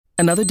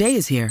Another day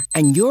is here,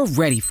 and you're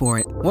ready for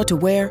it. What to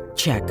wear?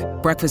 Check.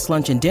 Breakfast,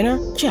 lunch, and dinner?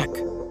 Check.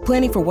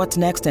 Planning for what's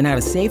next and how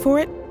to save for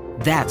it?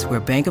 That's where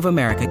Bank of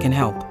America can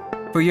help.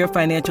 For your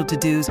financial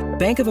to-dos,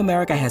 Bank of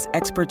America has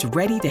experts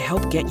ready to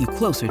help get you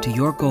closer to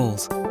your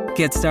goals.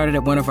 Get started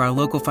at one of our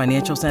local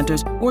financial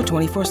centers or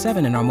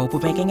 24/7 in our mobile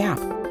banking app.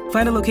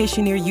 Find a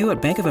location near you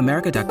at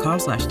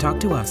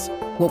bankofamerica.com/talktous.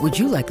 What would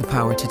you like the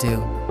power to do?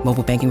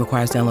 Mobile banking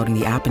requires downloading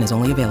the app and is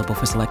only available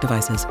for select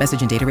devices.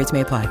 Message and data rates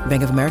may apply.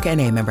 Bank of America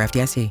N.A., member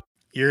FDIC.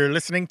 You're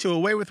listening to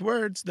Away with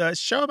Words, the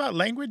show about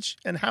language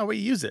and how we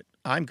use it.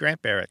 I'm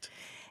Grant Barrett.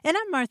 And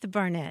I'm Martha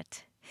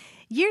Barnett.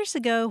 Years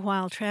ago,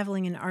 while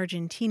traveling in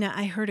Argentina,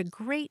 I heard a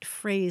great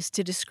phrase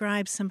to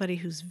describe somebody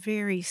who's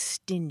very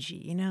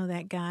stingy. You know,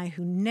 that guy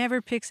who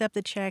never picks up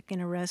the check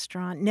in a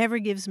restaurant, never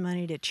gives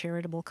money to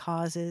charitable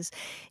causes.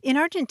 In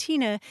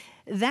Argentina,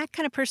 that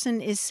kind of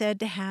person is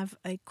said to have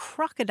a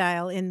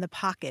crocodile in the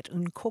pocket,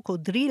 un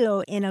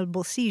cocodrilo en el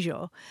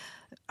bolsillo.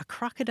 A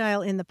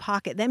crocodile in the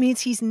pocket. That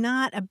means he's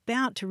not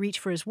about to reach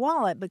for his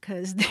wallet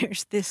because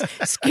there's this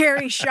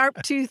scary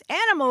sharp-toothed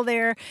animal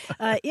there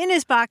in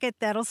his pocket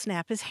that'll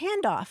snap his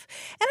hand off.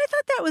 And I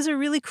thought that was a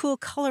really cool,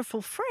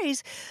 colorful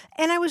phrase.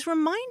 And I was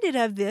reminded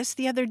of this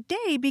the other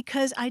day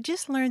because I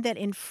just learned that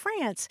in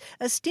France,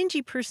 a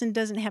stingy person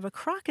doesn't have a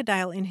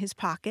crocodile in his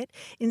pocket.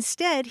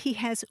 Instead, he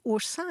has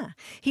oursins.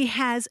 He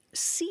has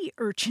sea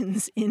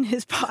urchins in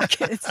his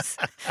pockets.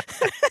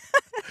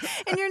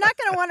 And you're not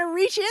going to want to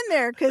reach in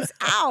there because,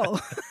 ow.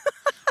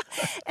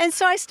 And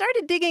so I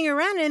started digging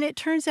around, and it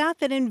turns out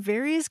that in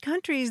various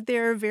countries,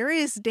 there are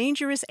various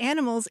dangerous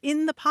animals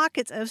in the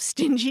pockets of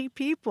stingy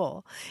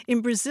people.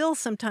 In Brazil,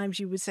 sometimes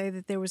you would say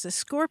that there was a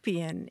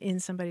scorpion in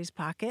somebody's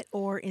pocket,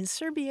 or in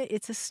Serbia,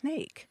 it's a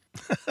snake.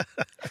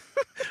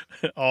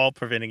 All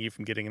preventing you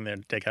from getting in there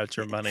to take out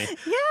your money.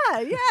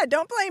 Yeah,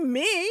 don't blame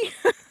me.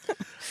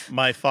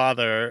 My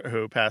father,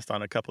 who passed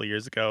on a couple of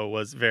years ago,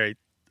 was very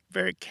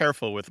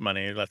careful with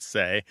money, let's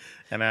say.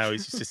 And I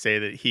always used to say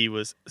that he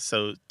was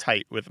so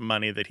tight with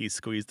money that he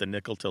squeezed a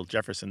nickel till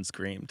Jefferson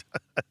screamed.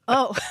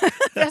 Oh,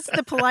 that's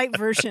the polite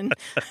version.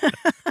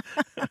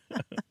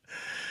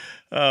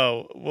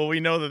 Oh, well, we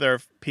know that there are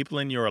people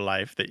in your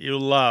life that you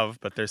love,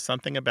 but there's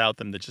something about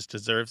them that just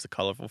deserves a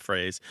colorful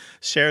phrase.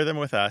 Share them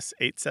with us,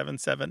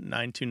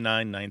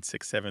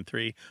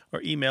 877-929-9673,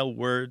 or email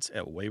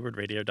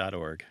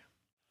words@waywardradio.org.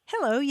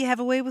 Hello, you have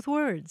a way with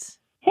words.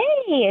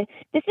 Hey,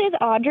 this is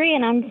Audrey,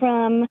 and I'm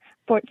from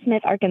Fort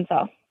Smith,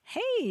 Arkansas.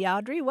 Hey,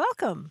 Audrey,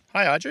 welcome.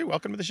 Hi, Audrey.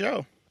 Welcome to the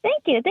show.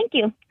 Thank you.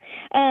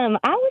 I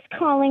was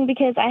calling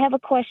because I have a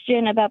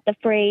question about the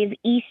phrase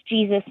East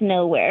Jesus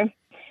Nowhere.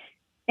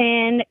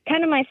 And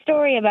kind of my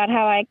story about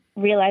how I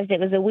realized it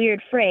was a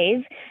weird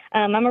phrase.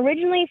 I'm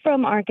originally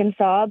from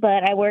Arkansas,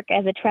 but I work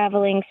as a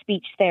traveling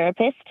speech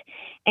therapist.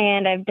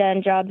 And I've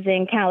done jobs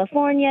in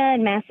California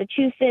and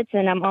Massachusetts,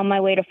 and I'm on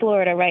my way to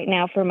Florida right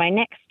now for my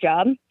next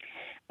job.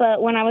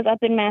 But when I was up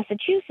in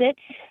Massachusetts,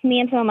 me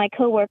and some of my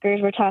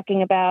coworkers were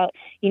talking about,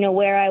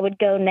 where I would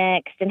go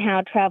next and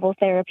how travel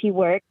therapy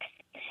works.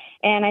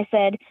 And I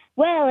said,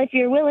 well, if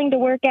you're willing to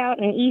work out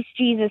in East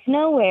Jesus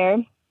Nowhere,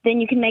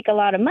 then you can make a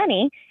lot of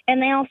money. And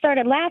they all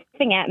started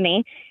laughing at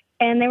me.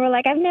 And they were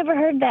like, I've never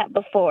heard that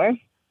before.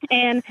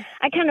 And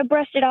I kind of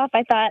brushed it off.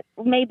 I thought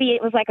maybe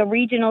it was like a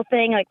regional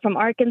thing, like from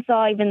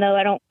Arkansas, even though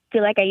I don't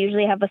feel like I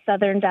usually have a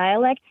Southern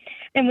dialect.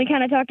 And we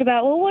kind of talked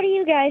about, well, what do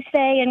you guys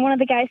say? And one of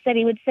the guys said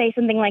he would say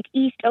something like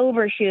East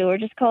Overshoe or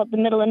just call it the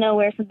middle of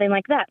nowhere, something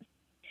like that.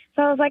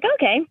 So I was like,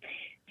 okay.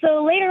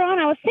 So later on,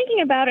 I was thinking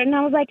about it, and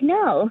I was like,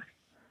 no,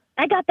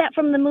 I got that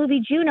from the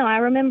movie Juno. I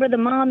remember the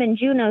mom in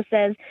Juno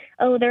says,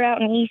 oh, they're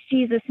out in East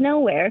Jesus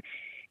Nowhere.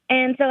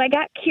 And so I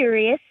got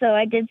curious, so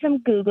I did some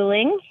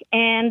Googling,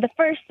 and the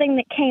first thing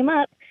that came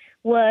up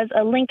was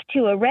a link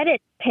to a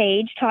Reddit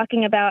page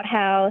talking about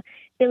how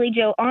Billy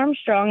Joe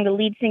Armstrong, the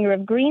lead singer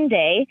of Green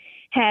Day,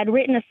 had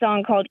written a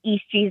song called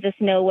East Jesus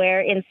Nowhere,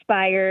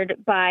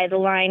 inspired by the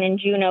line in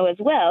Juno as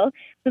well.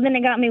 So then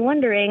it got me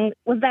wondering,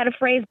 was that a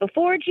phrase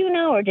before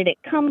Juno, or did it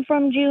come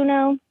from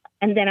Juno?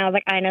 And then I was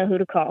like, I know who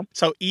to call.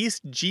 So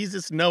East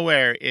Jesus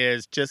Nowhere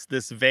is just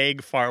this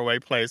vague, faraway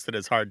place that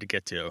is hard to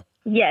get to.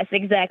 Yes,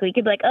 exactly. You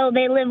could be like, oh,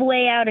 they live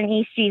way out in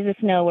East Jesus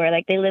Nowhere,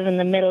 like they live in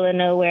the middle of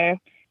nowhere.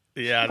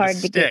 Yeah, hard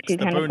the to get sticks, to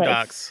the kind of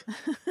boondocks.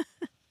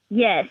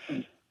 Yes.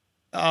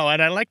 Oh,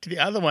 and I liked the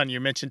other one you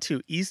mentioned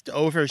too, East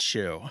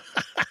Overshoe.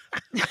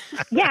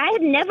 Yeah, I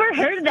had never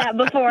heard that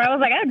before. I was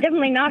like, I've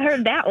definitely not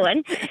heard that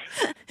one.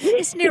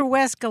 It's near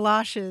West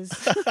Galoshes.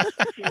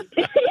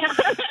 Yeah.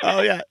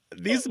 Oh, yeah.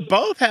 These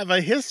both have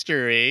a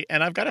history,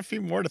 and I've got a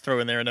few more to throw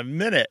in there in a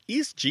minute.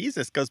 East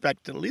Jesus goes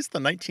back to at least the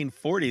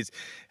 1940s.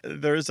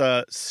 There's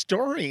a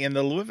story in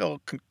the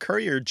Louisville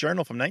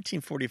Courier-Journal from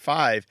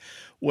 1945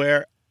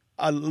 where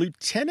a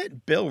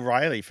Lieutenant Bill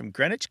Riley from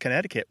Greenwich,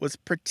 Connecticut, was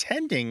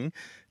pretending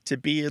to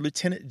be a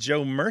Lieutenant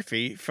Joe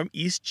Murphy from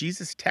East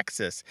Jesus,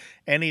 Texas.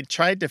 And he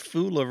tried to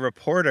fool a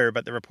reporter,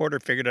 but the reporter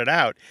figured it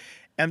out.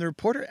 And the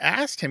reporter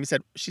asked him,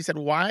 she said,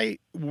 why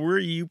were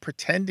you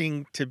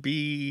pretending to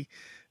be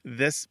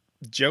this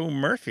Joe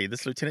Murphy,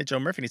 this Lieutenant Joe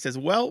Murphy? And he says,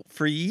 well,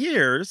 for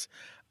years,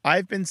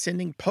 I've been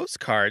sending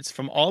postcards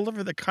from all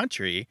over the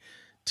country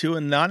to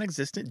a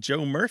non-existent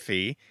Joe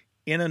Murphy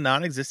in a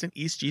non-existent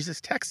East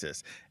Jesus,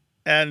 Texas.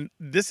 And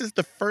this is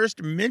the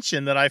first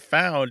mention that I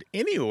found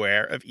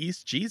anywhere of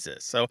East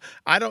Jesus. So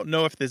I don't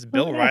know if this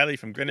Bill Riley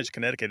from Greenwich,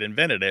 Connecticut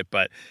invented it,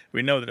 but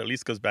we know that it at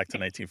least goes back to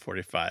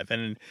 1945.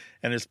 And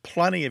there's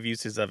plenty of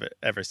uses of it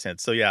ever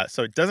since. So yeah,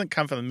 so it doesn't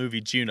come from the movie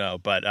Juno,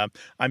 but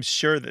I'm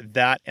sure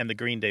that and the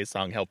Green Day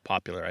song helped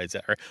popularize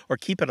it or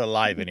keep it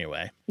alive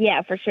anyway.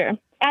 Yeah, for sure.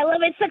 I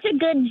love it. It's such a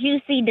good,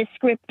 juicy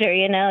descriptor,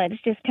 you know.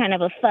 It's just kind of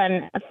a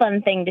fun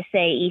thing to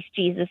say, East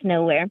Jesus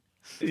Nowhere.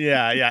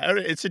 Yeah.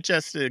 It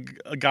suggests a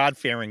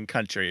God-fearing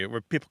country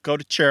where people go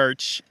to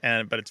church,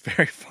 but it's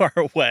very far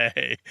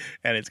away,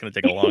 and it's going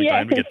to take a long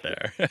time to get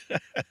there.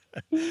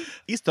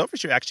 East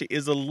Overshoe actually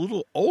is a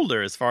little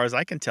older, as far as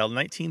I can tell,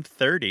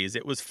 1930s.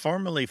 It was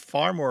formerly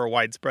far more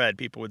widespread.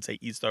 People would say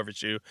East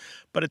Overshoe,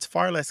 but it's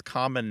far less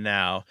common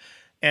now.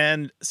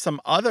 And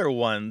some other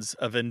ones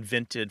of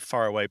invented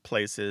faraway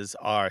places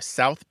are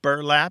South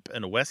Burlap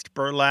and West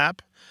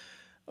Burlap,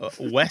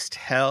 West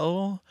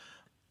Hell,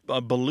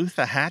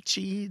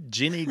 Beluthahatchee,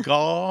 Ginny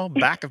Gall,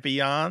 Back of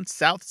Beyond,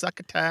 South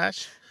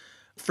Succotash.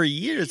 For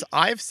years,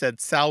 I've said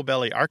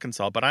Sowbelly,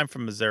 Arkansas, but I'm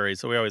from Missouri,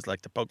 so we always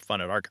like to poke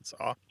fun at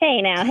Arkansas.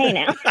 Hey now.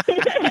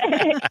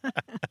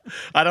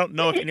 I don't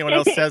know if anyone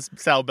else says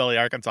Sowbelly,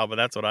 Arkansas, but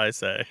that's what I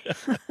say.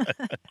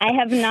 I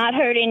have not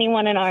heard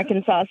anyone in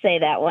Arkansas say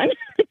that one.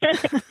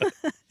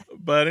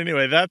 But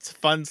anyway, that's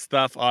fun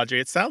stuff, Audrey.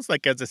 It sounds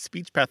like as a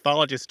speech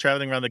pathologist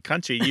traveling around the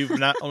country, you've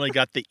not only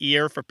got the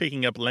ear for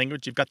picking up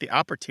language, you've got the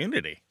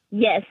opportunity.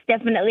 Yes,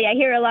 definitely. I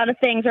hear a lot of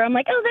things where I'm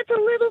like, oh, that's a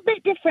little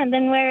bit different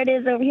than where it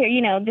is over here.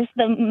 You know, just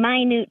the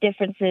minute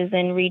differences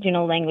in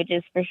regional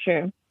languages for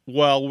sure.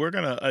 Well, we're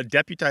going to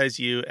deputize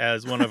you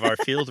as one of our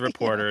field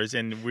reporters,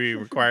 and we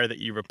require that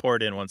you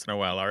report in once in a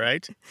while, all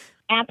right?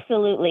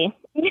 Absolutely.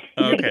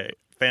 Okay,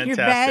 fantastic. Your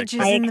badge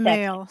is in the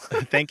mail.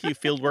 Thank you,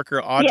 field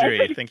worker Audrey.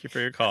 Yes. Thank you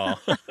for your call.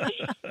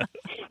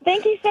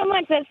 Thank you so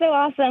much. That's so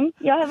awesome.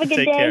 Y'all have a good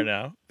day. Take care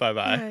now.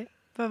 Bye-bye. Right.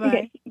 Bye-bye.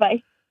 Okay,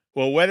 bye.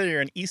 Well, whether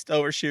you're in East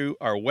Overshoe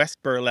or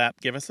West Burlap,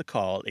 give us a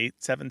call,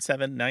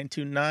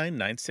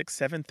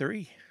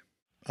 877-929-9673.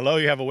 Hello,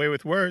 you have a way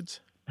with words.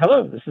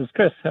 Hello, this is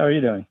Chris. How are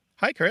you doing?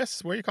 Hi,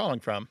 Chris. Where are you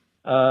calling from?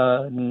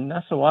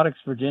 Nessawadox,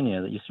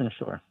 Virginia, the Eastern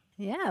Shore.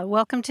 Yeah,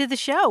 welcome to the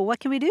show. What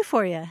can we do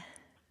for you?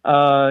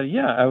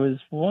 I was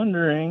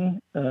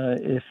wondering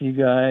if you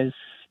guys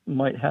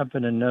might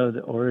happen to know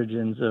the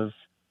origins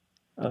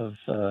of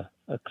a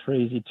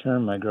crazy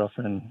term my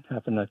girlfriend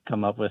happened to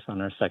come up with on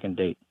our second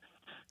date.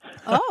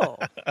 Oh,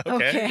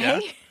 okay. Yeah.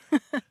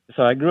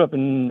 So I grew up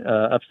in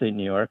upstate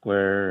New York,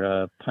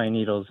 where pine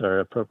needles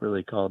are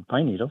appropriately called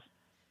pine needles.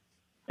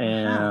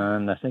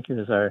 And I think it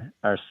was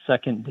our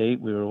second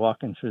date. We were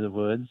walking through the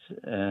woods,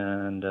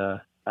 and I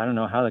don't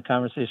know how the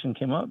conversation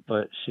came up,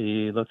 but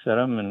she looks at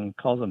them and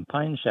calls them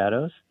pine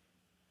shadows.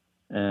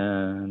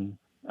 And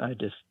I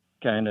just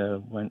kind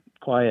of went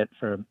quiet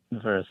for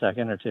a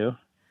second or two.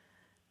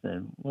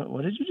 Then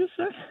what did you just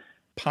say?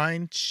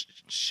 Pine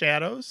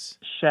shadows?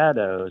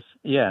 Shadows,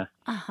 yeah.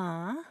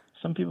 Uh-huh.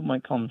 Some people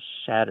might call them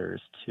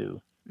shatters,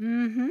 too.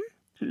 Mm-hmm.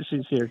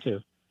 She's here,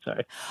 too.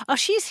 Sorry. Oh,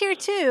 she's here,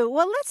 too.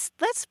 Well,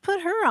 let's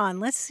put her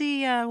on. Let's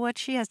see what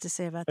she has to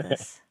say about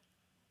this.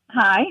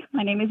 Hi,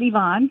 my name is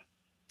Yvonne.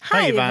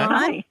 Hi, Yvonne.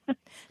 Hi.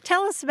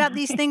 Tell us about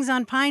these things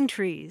on pine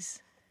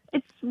trees.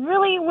 It's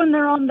really when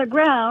they're on the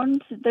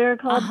ground, they're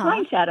called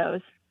pine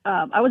shadows.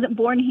 I wasn't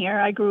born here.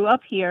 I grew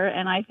up here,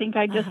 and I think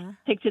I just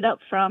picked it up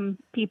from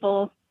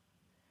people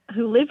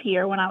who live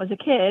here when I was a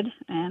kid,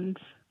 and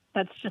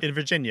that's just in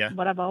Virginia.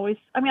 What I've always.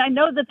 I mean, I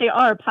know that they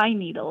are pine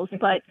needles,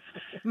 but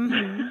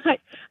I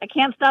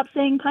can't stop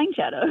saying pine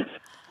shadows.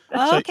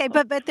 Oh, okay,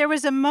 but there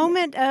was a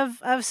moment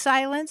of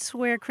silence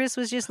where Chris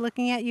was just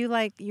looking at you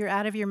like you're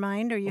out of your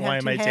mind, or you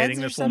have two heads. Why am I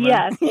dating this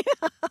woman?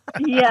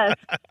 Yes.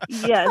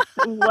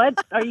 What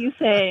are you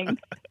saying?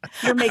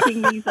 You're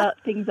making these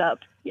things up.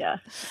 Yeah.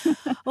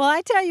 Well,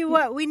 I tell you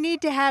what, we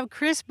need to have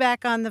Chris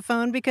back on the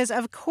phone because,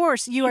 of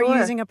course, you are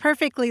using a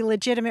perfectly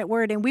legitimate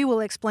word, and we will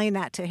explain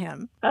that to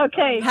him.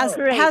 Okay. How's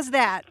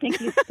that?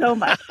 Thank you so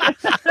much.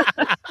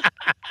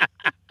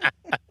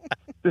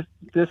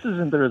 This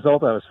isn't the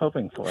result I was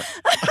hoping for.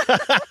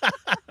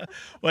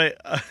 Wait,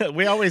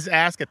 we always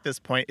ask at this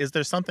point, is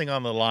there something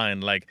on the line,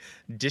 like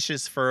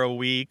dishes for a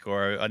week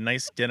or a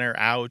nice dinner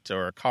out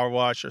or a car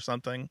wash or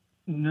something?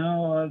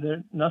 No,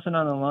 there's nothing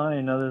on the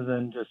line other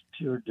than just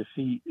pure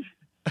defeat.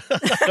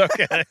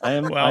 Okay. I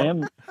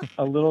am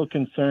a little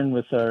concerned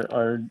with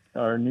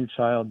our new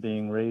child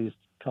being raised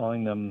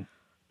calling them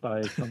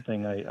by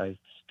something I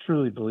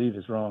truly believe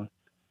is wrong.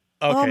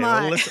 Okay,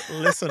 well,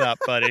 listen up,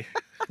 buddy.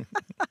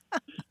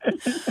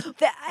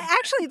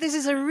 Actually, this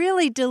is a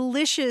really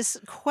delicious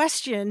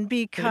question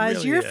because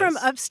really you're is. from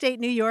upstate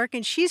New York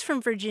and she's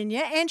from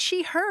Virginia, and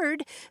she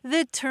heard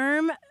the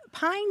term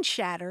pine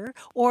shatter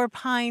or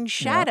pine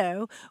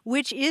shadow,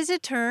 which is a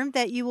term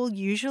that you will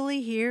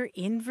usually hear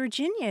in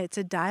Virginia. It's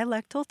a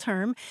dialectal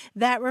term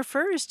that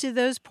refers to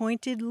those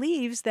pointed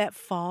leaves that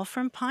fall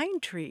from pine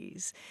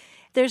trees.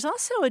 There's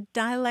also a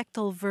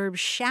dialectal verb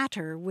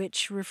shatter,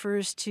 which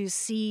refers to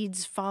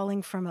seeds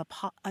falling from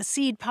a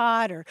seed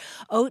pod or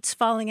oats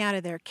falling out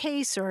of their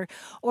case. Or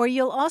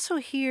you'll also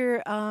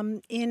hear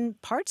in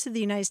parts of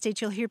the United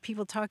States, you'll hear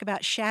people talk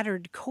about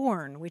shattered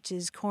corn, which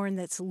is corn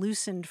that's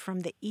loosened from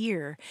the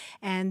ear.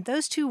 And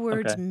those two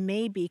words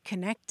may be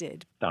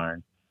connected.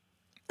 Darn.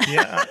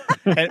 Yeah,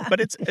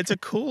 but it's a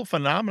cool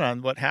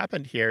phenomenon what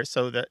happened here.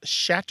 So the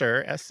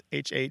shatter,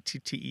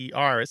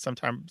 shatter, is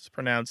sometimes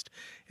pronounced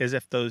as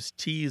if those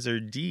T's or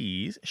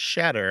D's,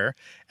 shatter,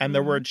 and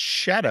the word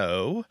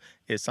shadow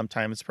is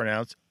sometimes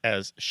pronounced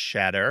as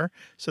shatter.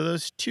 So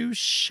those two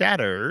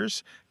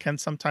shatters can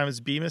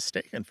sometimes be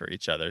mistaken for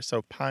each other.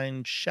 So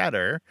pine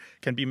shatter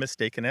can be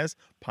mistaken as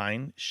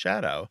pine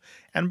shadow.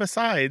 And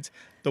besides,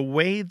 the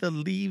way the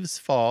leaves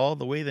fall,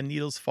 the way the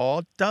needles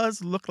fall,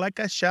 does look like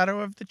a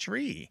shadow of the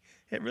tree.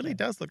 It really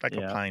does look like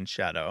a pine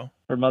shadow.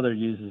 Her mother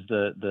uses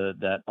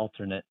that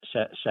alternate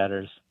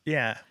shatters.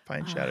 Yeah,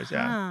 pine shadows.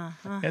 Yeah,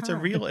 it's a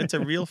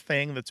real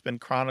thing that's been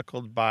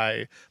chronicled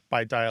by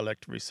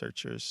dialect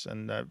researchers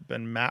and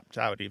been mapped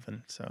out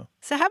even. So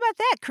how about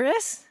that,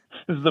 Chris?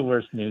 This is the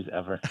worst news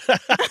ever.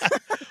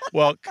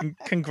 Well,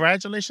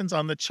 congratulations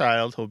on the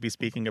child who will be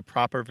speaking a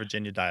proper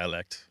Virginia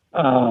dialect.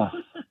 Oh,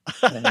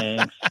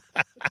 thanks.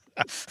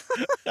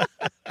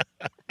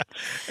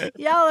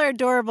 Y'all are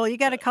adorable. You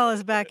got to call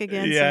us back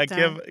again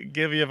sometime.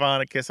 give Yvonne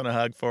a kiss and a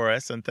hug for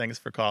us, and thanks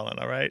for calling,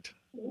 all right?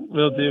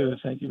 Will do.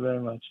 Thank you very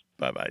much.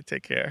 Bye-bye.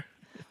 Take care.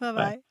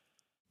 Bye-bye.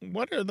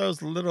 What are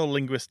those little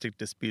linguistic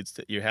disputes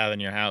that you have in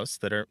your house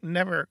that are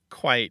never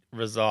quite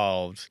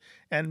resolved?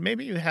 And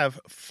maybe you have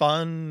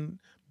fun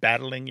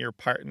battling your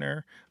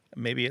partner.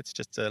 Maybe it's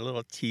just a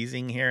little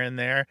teasing here and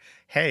there.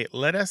 Hey,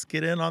 let us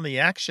get in on the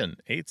action.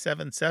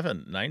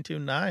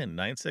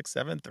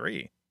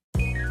 877-929-9673.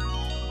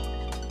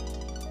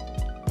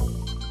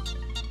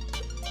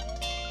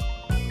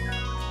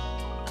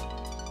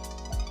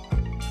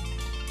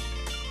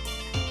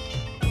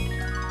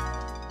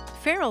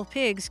 Feral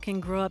pigs can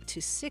grow up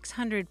to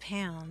 600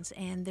 pounds,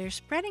 and they're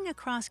spreading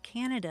across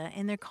Canada,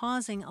 and they're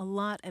causing a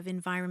lot of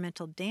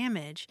environmental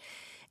damage.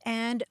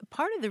 And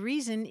part of the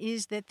reason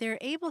is that they're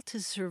able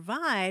to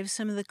survive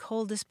some of the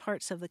coldest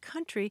parts of the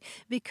country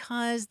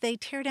because they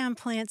tear down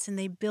plants and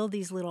they build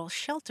these little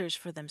shelters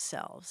for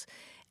themselves.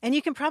 And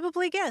you can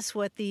probably guess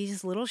what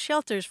these little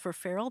shelters for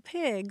feral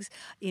pigs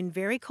in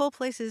very cold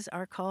places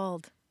are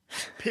called.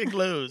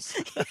 Pigloos.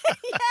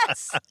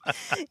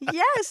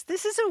 Yes,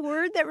 this is a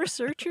word that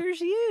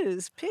researchers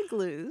use,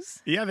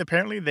 pigloos. Yeah,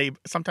 apparently they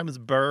sometimes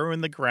burrow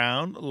in the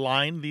ground,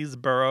 line these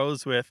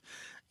burrows with,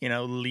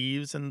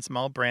 leaves and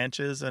small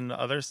branches and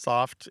other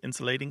soft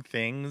insulating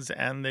things,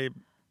 and they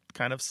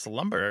kind of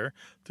slumber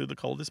through the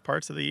coldest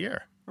parts of the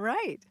year.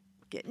 Right.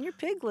 Get in your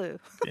pigloo.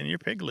 Get in your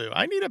pigloo.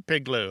 I need a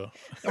pigloo. I'm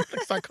going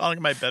to start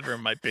calling my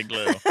bedroom my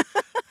pigloo.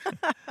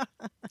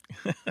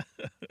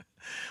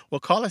 Well,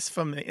 call us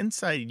from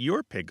inside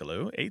your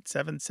pigloo,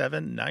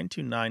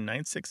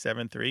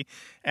 877-929-9673,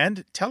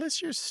 and tell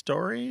us your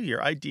story,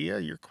 your idea,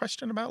 your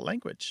question about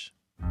language.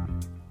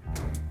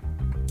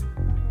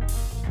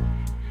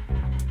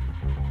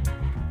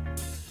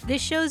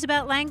 This show's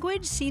about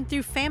language seen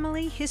through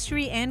family,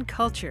 history, and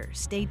culture.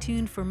 Stay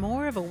tuned for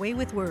more of A Way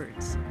with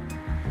Words.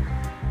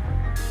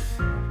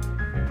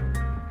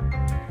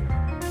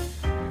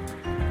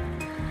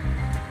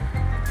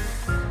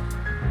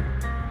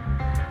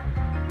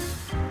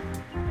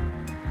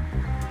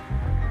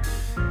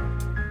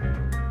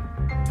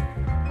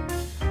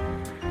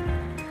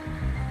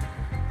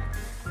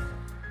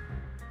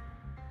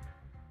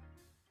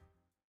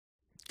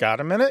 Got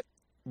a minute?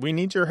 We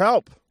need your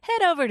help.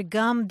 Head over to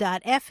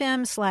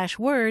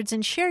gum.fm/words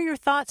and share your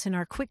thoughts in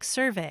our quick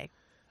survey.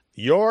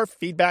 Your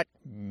feedback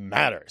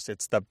matters.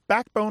 It's the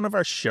backbone of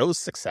our show's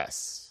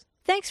success.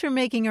 Thanks for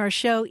making our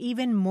show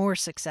even more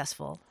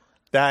successful.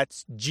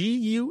 That's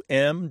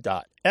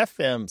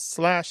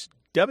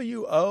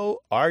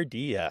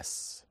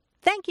gum.fm/WORDS.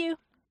 Thank you.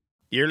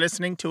 You're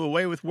listening to A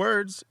Way with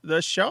Words,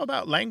 the show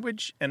about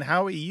language and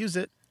how we use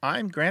it.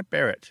 I'm Grant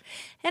Barrett.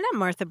 And I'm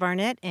Martha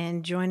Barnett,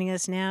 and joining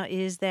us now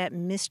is that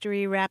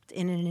mystery wrapped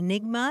in an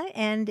enigma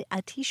and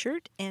a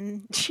T-shirt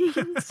and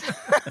jeans.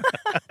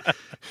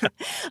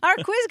 Our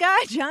quiz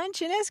guy, John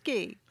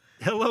Chinesky.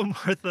 Hello,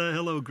 Martha.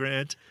 Hello,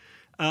 Grant.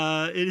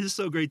 It is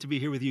so great to be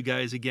here with you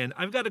guys again.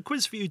 I've got a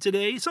quiz for you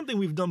today, something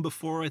we've done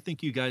before I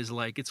think you guys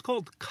like. It's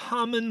called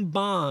Common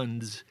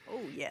Bonds.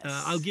 Oh, yes.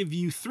 I'll give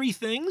you 3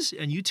 things,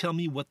 and you tell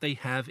me what they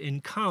have in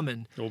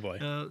common. Oh,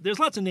 boy. There's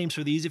lots of names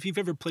for these. If you've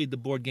ever played the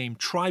board game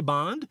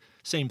Tri-Bond,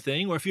 same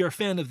thing. Or if you're a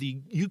fan of the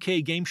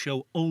UK game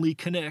show Only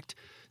Connect,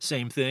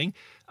 same thing.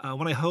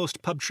 When I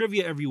host pub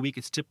trivia every week,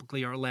 it's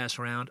typically our last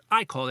round.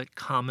 I call it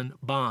Common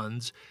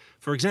Bonds.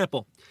 For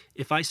example,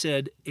 if I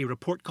said a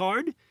report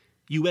card,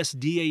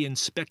 USDA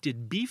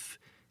inspected beef,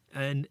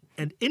 and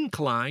an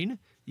incline,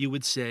 you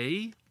would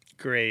say...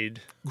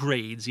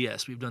 Grades,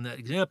 yes, we've done that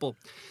example.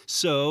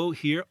 So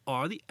here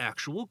are the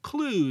actual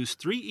clues,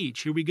 3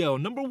 each. Here we go.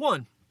 Number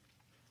 1,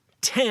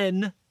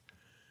 10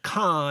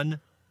 con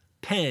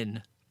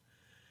pen.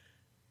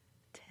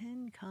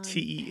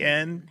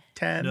 T-E-N,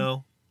 10.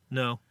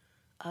 No.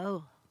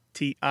 Oh.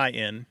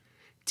 T-I-N.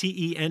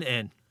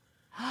 T-E-N-N.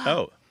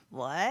 Oh.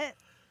 What?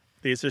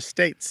 These are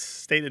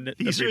stated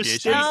These are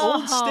abbreviations.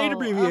 old state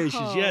abbreviations.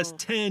 Oh. Yes,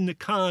 10,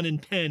 con,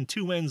 and pen.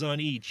 2 N's on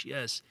each.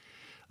 Yes.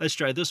 Let's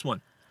try this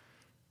one.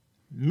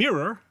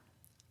 Mirror,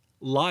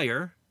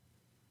 liar,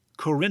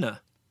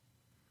 Corinna.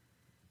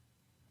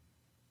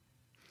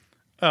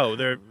 Oh,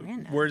 they're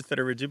Corinna. words that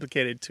are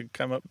reduplicated to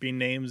come up be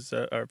names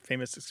or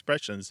famous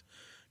expressions.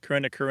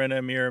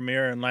 Corinna,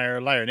 mirror, and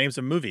liar. Names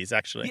of movies,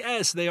 actually.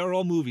 Yes, they are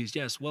all movies.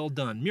 Yes, well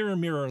done.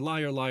 Mirror,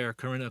 liar,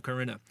 Corinna.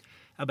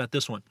 How about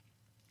this one?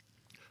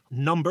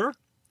 Number,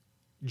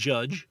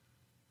 judge,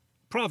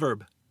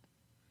 proverb.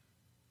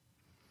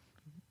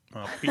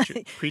 Oh,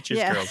 Preacher's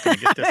Girl's going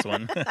to get this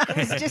one. I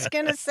was just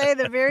going to say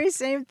the very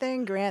same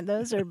thing, Grant.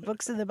 Those are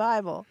books of the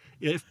Bible.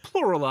 If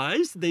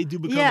pluralized, they do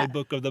become a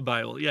book of the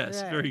Bible.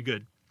 Yes, Right. Very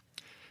good.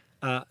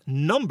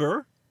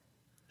 Number,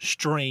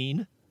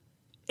 strain,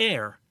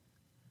 air.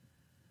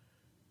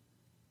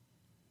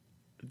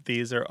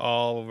 These are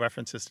all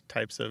references to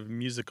types of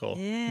music.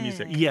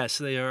 Yes,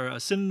 they are a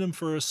synonym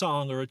for a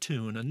song or a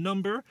tune. A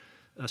number,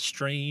 a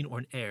strain, or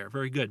an air.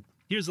 Very good.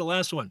 Here's the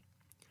last one.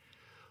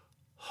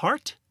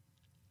 Heart,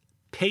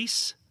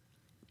 pace,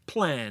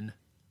 plan.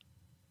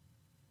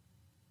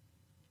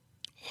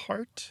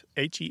 Heart,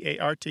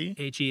 H-E-A-R-T.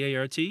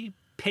 H-E-A-R-T.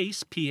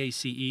 Pace,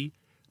 P-A-C-E.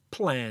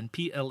 Plan,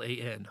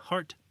 P-L-A-N.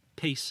 Heart,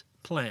 pace,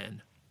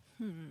 plan.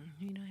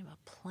 You know, I'm a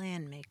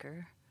plan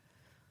maker.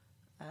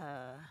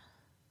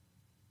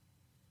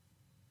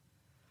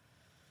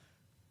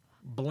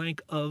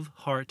 Blank of,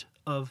 heart,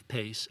 of,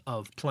 pace,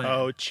 of, plan.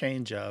 Oh,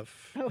 change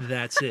of.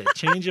 That's it.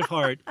 Change of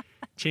heart,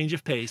 change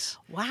of pace.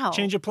 Wow.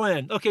 Change of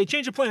plan. Okay,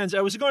 change of plans. I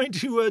was going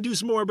to do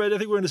some more, but I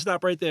think we're going to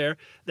stop right there.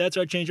 That's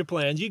our change of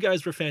plans. You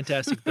guys were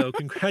fantastic, though.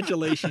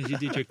 Congratulations. You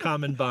did your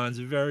common bonds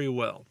very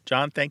well.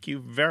 John, thank you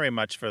very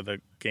much for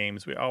the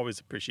games. We always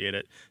appreciate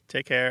it.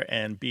 Take care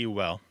and be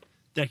well.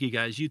 Thank you,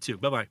 guys. You too.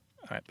 Bye-bye.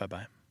 All right,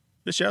 bye-bye.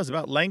 This show is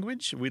about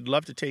language. We'd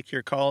love to take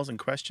your calls and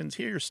questions,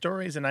 hear your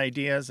stories and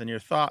ideas and your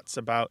thoughts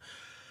about,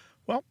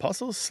 well,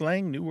 puzzles,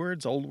 slang, new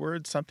words, old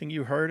words, something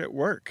you heard at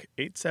work.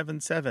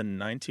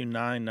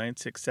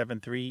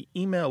 877-929-9673.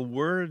 Email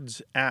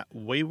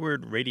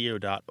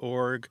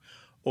words@waywardradio.org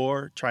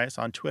or try us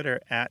on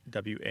Twitter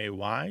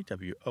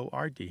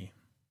 @WAYWORD.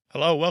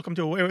 Hello, welcome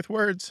to Away with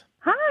Words.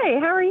 Hi,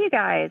 how are you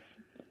guys?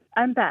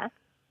 I'm Beth.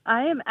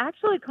 I am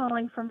actually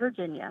calling from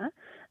Virginia.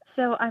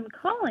 So I'm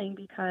calling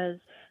because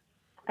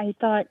I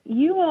thought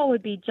you all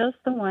would be just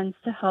the ones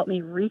to help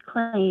me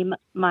reclaim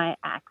my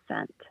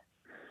accent.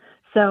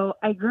 So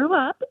I grew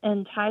up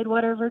in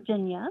Tidewater,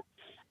 Virginia,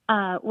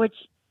 which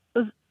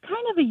was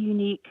kind of a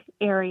unique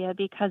area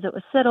because it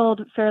was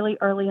settled fairly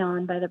early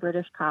on by the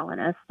British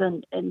colonists,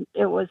 and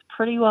it was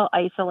pretty well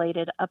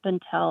isolated up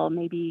until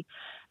maybe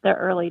the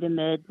early to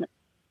mid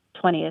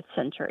 20th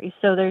century.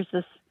 So there's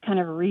this kind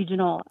of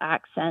regional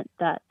accent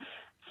that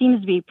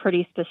seems to be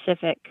pretty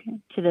specific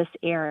to this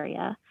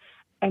area.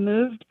 I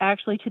moved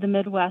actually to the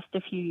Midwest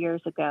a few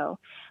years ago,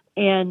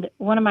 and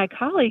one of my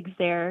colleagues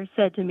there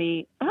said to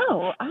me,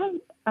 "Oh,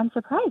 I'm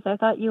surprised. I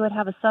thought you would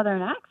have a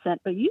Southern accent,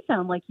 but you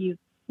sound like you've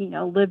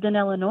lived in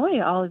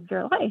Illinois all of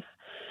your life."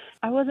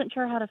 I wasn't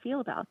sure how to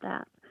feel about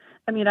that.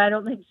 I mean, I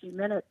don't think she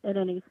meant it in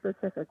any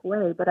specific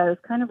way, but I was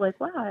kind of like,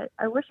 wow,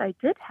 I wish I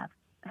did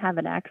have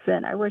an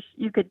accent. I wish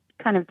you could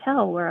kind of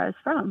tell where I was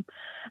from.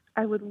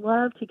 I would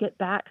love to get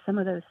back some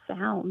of those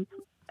sounds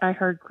I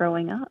heard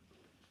growing up.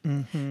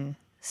 Mm-hmm.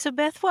 So,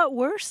 Beth, what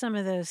were some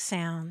of those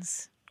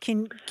sounds?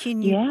 Can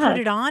you put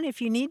it on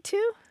if you need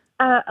to?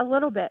 A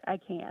little bit I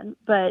can,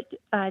 but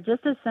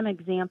just as some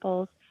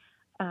examples,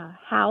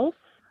 house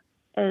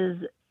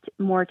is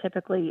more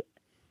typically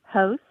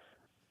house.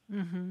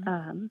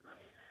 Mm-hmm.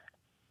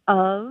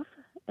 Of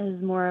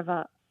is more of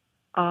a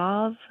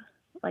of,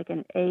 like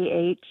an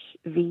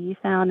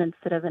AHV sound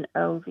instead of an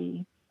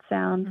OV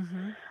sound.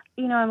 Mm-hmm.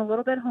 I'm a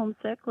little bit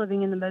homesick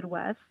living in the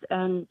Midwest,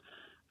 and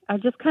I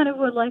just kind of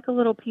would like a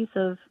little piece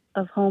of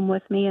home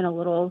with me and a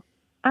little,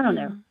 I don't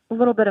know, a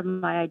little bit of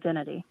my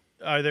identity.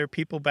 Are there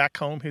people back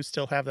home who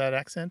still have that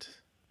accent?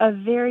 A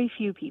very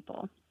few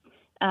people,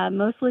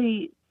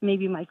 mostly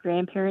maybe my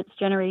grandparents'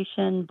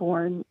 generation,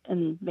 born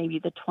in maybe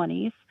the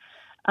 20s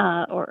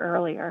or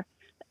earlier.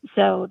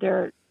 So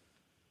there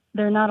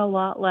are not a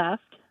lot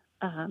left.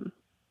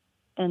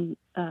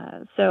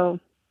 So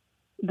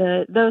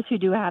those who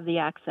do have the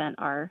accent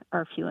are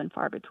few and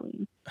far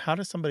between. How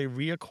does somebody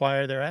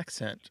reacquire their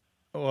accent?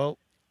 Well,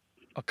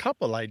 a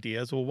couple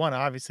ideas. Well, one,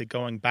 obviously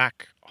going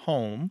back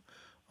home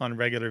on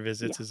regular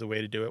visits is a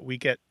way to do it. We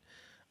get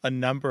a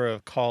number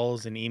of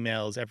calls and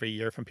emails every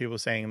year from people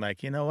saying,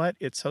 like, you know what?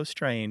 It's so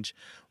strange.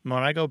 When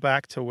I go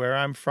back to where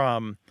I'm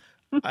from,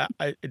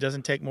 it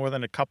doesn't take more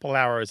than a couple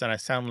hours, and I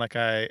sound like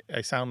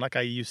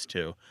I used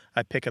to.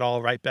 I pick it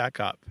all right back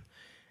up.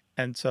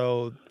 And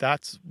so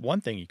that's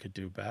one thing you could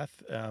do,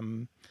 Beth.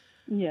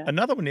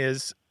 Another one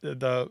is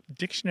the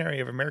Dictionary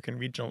of American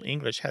Regional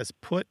English has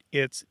put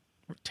its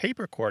tape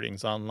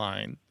recordings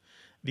online.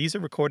 These are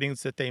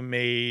recordings that they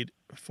made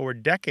for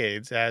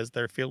decades as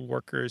their field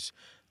workers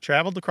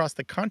traveled across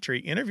the country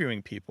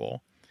interviewing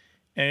people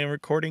and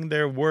recording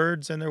their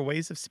words and their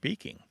ways of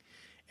speaking.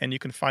 And you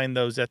can find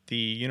those at the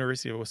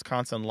University of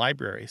Wisconsin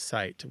Library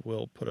site.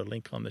 We'll put a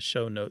link on the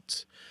show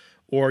notes.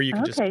 Or you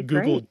can just Okay,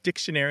 Google great.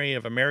 Dictionary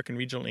of American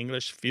Regional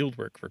English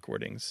Fieldwork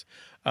Recordings.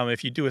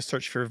 If you do a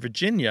search for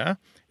Virginia,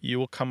 you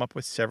will come up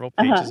with several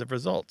pages of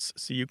results.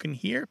 So you can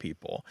hear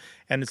people.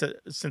 And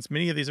since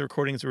many of these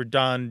recordings were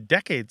done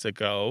decades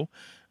ago,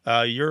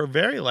 you're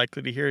very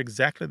likely to hear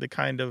exactly the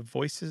kind of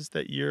voices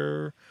that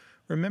you're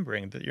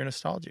remembering, that you're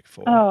nostalgic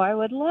for. Oh, I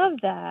would love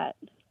that.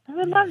 I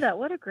would love that.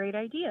 What a great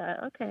idea.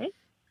 Okay.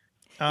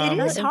 It That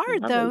is is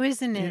hard, though, lovely.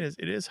 isn't It it? is.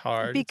 It is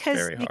hard. It's Because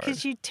very hard.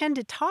 because you tend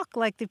to talk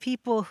like the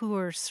people who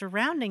are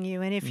surrounding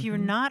you, and if you're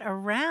not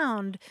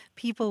around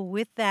people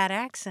with that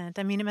accent,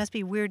 I mean, it must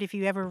be weird if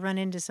you ever run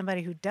into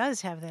somebody who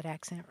does have that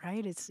accent,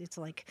 right? It's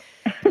like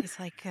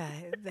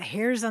the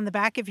hairs on the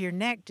back of your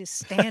neck just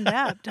stand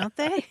up, don't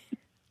they?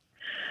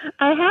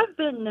 I have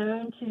been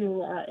known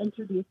to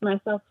introduce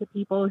myself to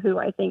people who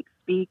I think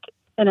speak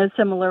in a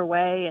similar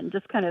way, and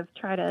just kind of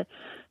try to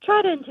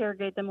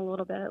interrogate them a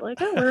little bit,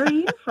 like, oh, where are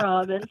you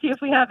from, and see if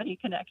we have any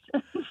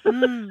connections.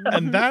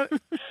 And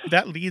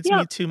that leads Yeah.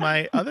 me to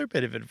my other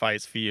bit of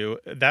advice for you.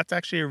 That's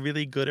actually a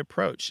really good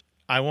approach.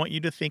 I want you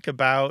to think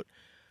about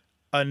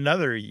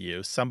another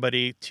you,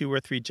 somebody 2 or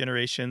 3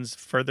 generations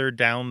further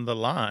down the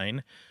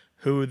line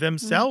who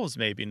themselves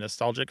may be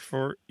nostalgic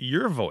for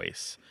your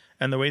voice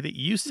and the way that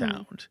you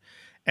sound.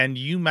 And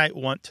you might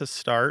want to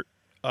start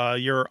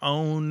your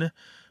own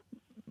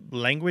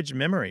language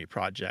memory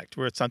project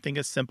where it's something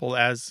as simple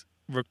as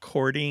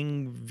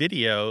recording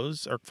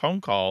videos or phone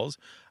calls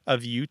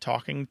of you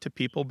talking to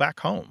people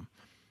back home.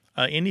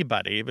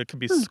 Anybody, it could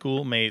be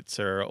schoolmates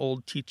or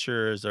old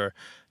teachers or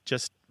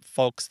just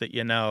folks that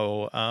you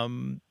know,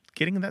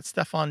 getting that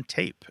stuff on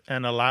tape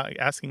and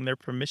asking their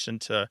permission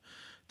to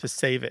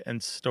save it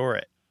and store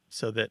it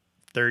so that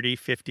 30,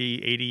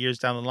 50, 80 years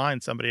down the line,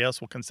 somebody else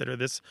will consider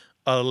this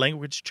a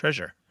language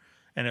treasure.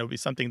 And it'll be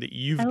something that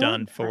you've I love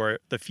done that. for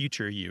the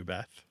future you,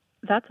 Beth.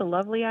 That's a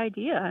lovely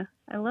idea.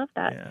 I love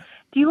that. Yeah.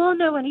 Do you all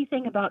know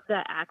anything about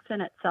the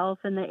accent itself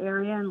in the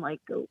area, and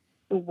like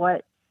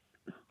what,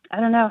 I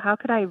don't know, how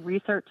could I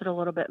research it a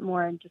little bit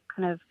more and just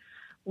kind of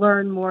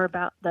learn more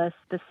about the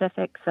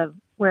specifics of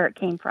where it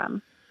came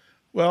from?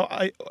 Well,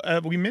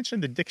 we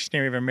mentioned the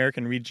Dictionary of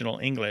American Regional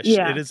English.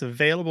 Yeah. It is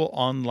available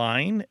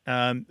online.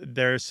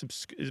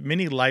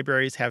 Many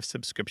libraries have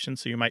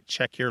subscriptions, so you might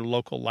check your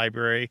local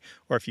library,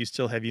 or if you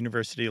still have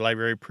university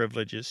library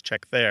privileges,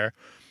 check there.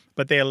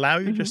 But they allow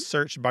you to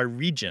search by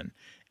region,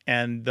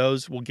 and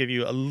those will give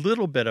you a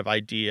little bit of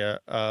idea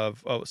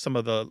of some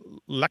of the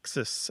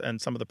lexis and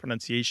some of the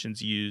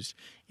pronunciations used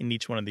in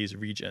each one of these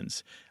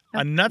regions.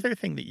 Another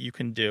thing that you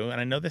can do,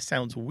 and I know this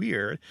sounds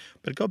weird,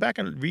 but go back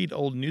and read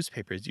old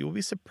newspapers. You will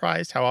be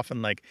surprised how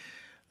often, like,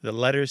 the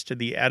letters to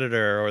the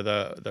editor or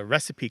the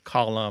recipe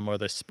column or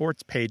the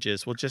sports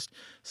pages will just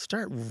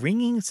start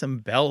ringing some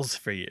bells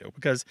for you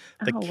because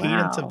the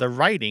cadence of the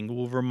writing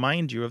will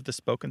remind you of the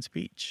spoken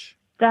speech.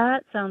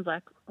 That sounds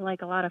like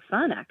a lot of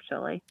fun,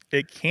 actually.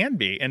 It can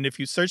be. And if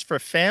you search for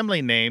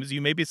family names, you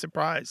may be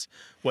surprised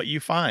what you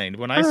find.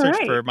 When I search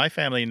for my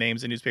family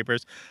names in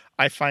newspapers,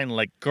 I find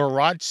like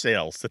garage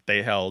sales that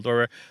they held,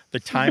 or the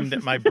time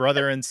that my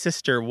brother and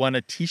sister won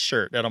a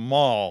T-shirt at a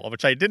mall,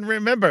 which I didn't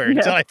remember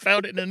until I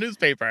found it in a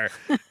newspaper.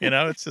 You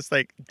know, it's just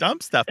like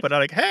dumb stuff, but I'm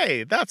like,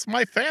 hey, that's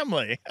my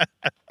family.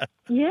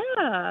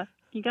 Yeah.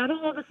 You got to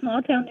love a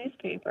small town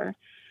newspaper.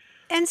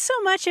 And so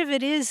much of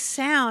it is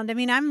sound. I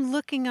mean, I'm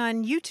looking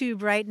on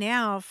YouTube right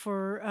now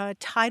for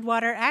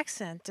Tidewater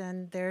accent,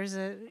 and there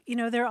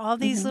are all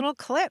these little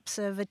clips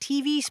of a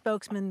TV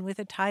spokesman with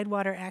a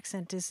Tidewater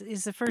accent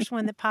is the first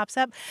one that pops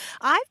up.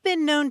 I've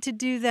been known to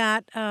do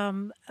that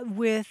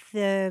with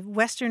the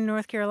Western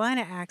North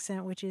Carolina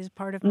accent, which is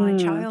part of my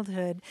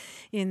childhood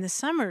in the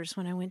summers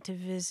when I went to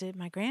visit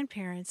my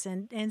grandparents.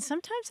 And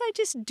sometimes I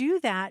just do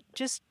that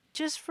just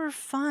for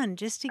fun,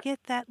 just to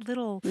get that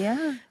little...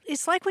 Yeah.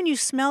 It's like when you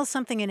smell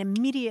something and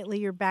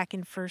immediately you're back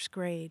in first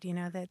grade, you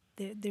know, that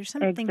there's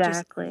something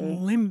just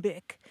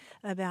limbic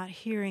about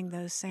hearing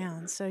those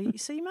sounds. So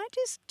you might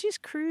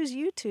just cruise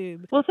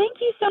YouTube. Well, thank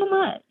you so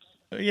much.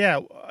 Yeah,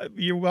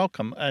 you're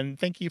welcome. And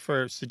thank you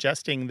for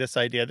suggesting this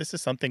idea. This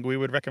is something we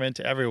would recommend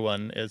to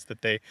everyone, is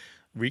that they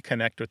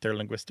reconnect with their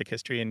linguistic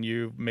history, and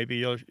maybe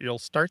you'll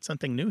start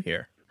something new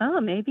here. Oh,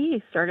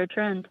 maybe start a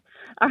trend.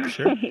 All right.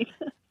 Sure.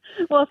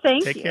 Well,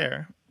 thank you. Take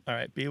care. All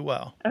right. Be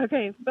well.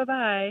 Okay.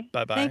 Bye-bye.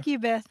 Bye-bye. Thank you,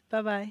 Beth.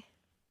 Bye-bye.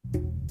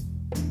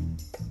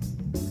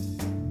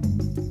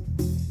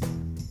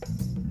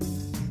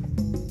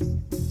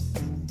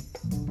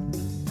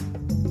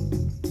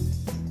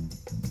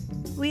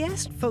 We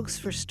asked folks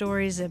for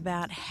stories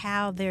about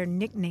how their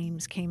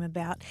nicknames came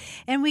about,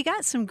 and we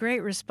got some great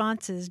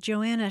responses.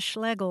 Joanna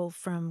Schlegel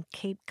from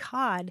Cape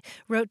Cod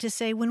wrote to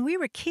say, when we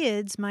were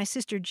kids, my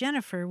sister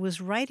Jennifer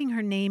was writing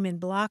her name in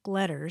block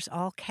letters,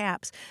 all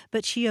caps,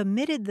 but she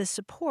omitted the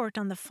support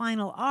on the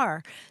final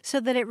R so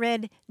that it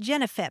read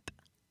Jennifep.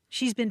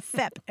 She's been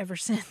FEP ever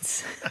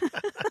since.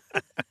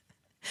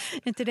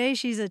 And today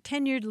she's a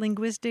tenured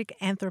linguistic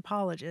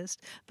anthropologist,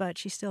 but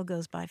she still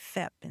goes by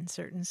FEP in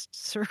certain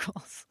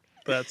circles.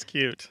 That's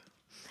cute.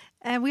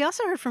 And we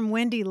also heard from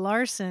Wendy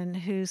Larson,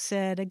 who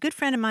said a good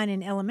friend of mine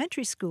in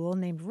elementary school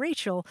named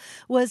Rachel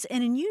was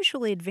an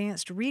unusually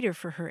advanced reader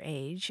for her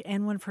age,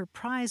 and one of her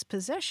prized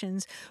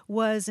possessions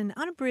was an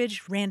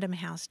unabridged Random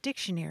House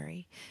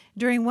dictionary.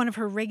 During one of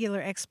her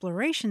regular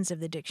explorations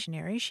of the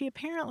dictionary, she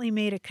apparently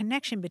made a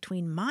connection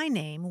between my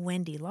name,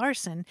 Wendy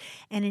Larson,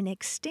 and an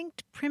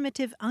extinct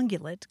primitive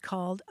ungulate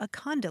called a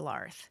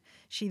condylarth.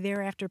 She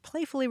thereafter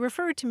playfully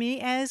referred to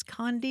me as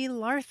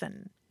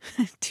Condylarthan.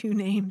 2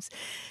 names.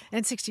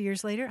 And 60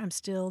 years later, I'm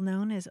still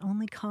known as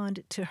Only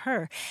Cond to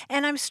her.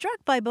 And I'm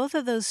struck by both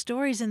of those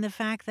stories and the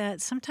fact that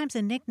sometimes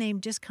a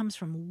nickname just comes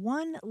from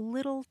one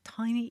little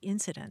tiny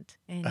incident,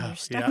 and you're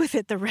stuck with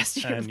it the rest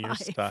of your life. And you're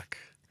stuck.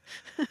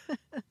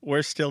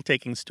 We're still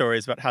taking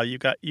stories about how you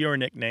got your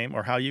nickname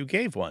or how you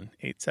gave one.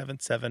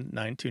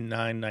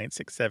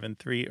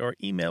 877-929-9673 or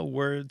email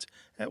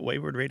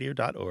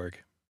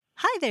words@waywardradio.org.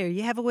 Hi there.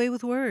 You have a way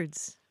with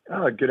words.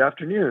 Good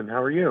afternoon.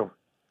 How are you?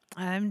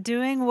 I'm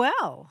doing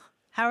well.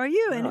 How are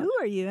you? And who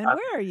are you? And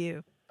where are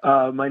you?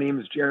 My name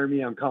is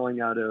Jeremy. I'm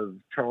calling out of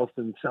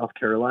Charleston, South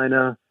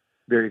Carolina.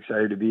 Very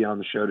excited to be on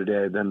the show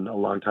today. I've been a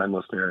long-time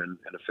listener and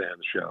a fan of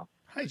the show.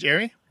 Hi,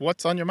 Jerry.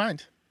 What's on your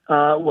mind?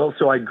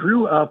 So I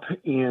grew up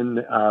in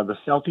the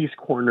southeast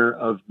corner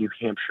of New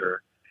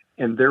Hampshire,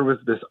 and there was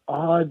this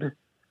odd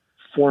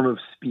form of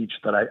speech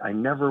that I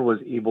never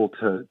was able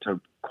to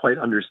quite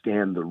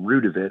understand the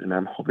root of it, and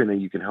I'm hoping that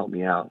you can help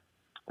me out.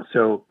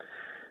 So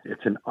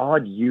it's an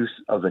odd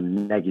use of a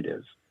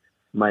negative.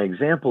 My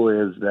example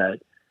is that,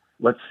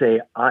 let's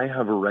say I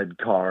have a red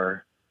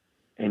car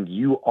and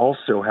you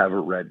also have a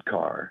red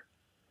car.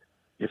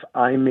 If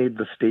I made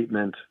the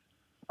statement,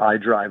 I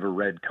drive a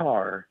red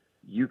car,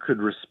 you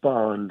could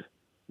respond,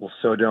 well,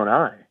 so don't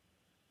I.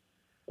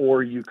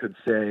 Or you could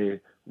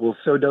say, well,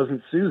 so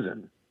doesn't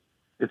Susan.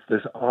 It's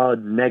this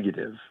odd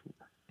negative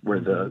where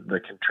the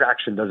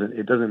contraction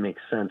doesn't make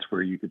sense,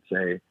 where you could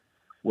say,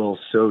 well,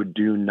 so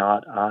do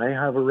not I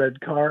have a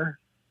red car?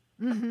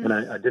 Mm-hmm. And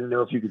I didn't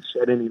know if you could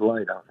shed any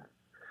light on it.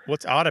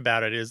 What's odd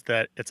about it is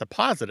that it's a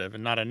positive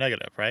and not a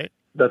negative, right?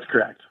 That's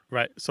correct.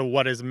 Right. So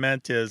what is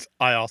meant is,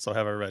 I also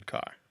have a red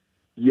car.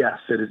 Yes,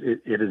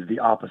 it is the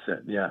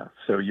opposite. Yeah.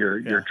 So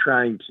you're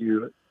trying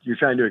to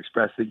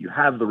express that you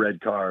have the red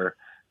car,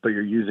 but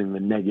you're using the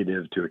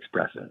negative to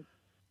express it.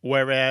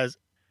 Whereas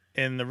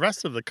in the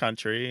rest of the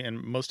country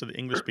and most of the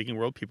English-speaking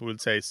world, people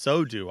would say,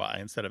 so do I,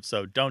 instead of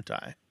so don't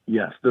I.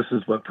 Yes, this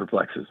is what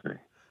perplexes me.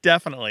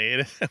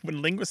 Definitely.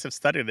 When linguists have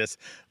studied this,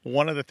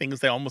 one of the things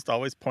they almost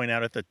always point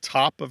out at the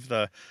top of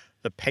the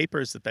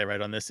papers that they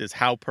write on this is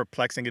how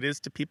perplexing it is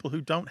to people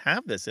who don't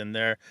have this in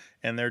their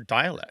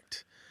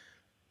dialect.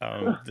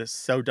 This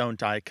so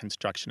don't I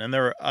construction. And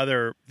there are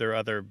other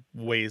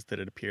ways that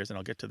it appears, and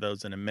I'll get to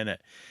those in a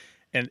minute.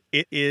 And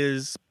it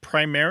is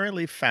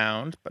primarily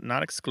found, but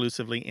not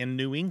exclusively, in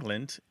New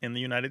England in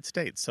the United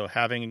States. So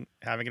having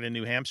it in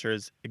New Hampshire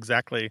is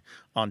exactly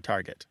on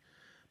target.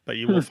 But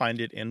you will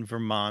find it in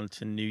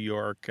Vermont and New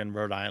York and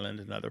Rhode Island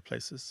and other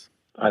places.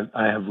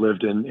 I have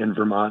lived in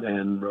Vermont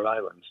and Rhode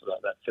Island, so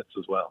that fits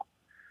as well.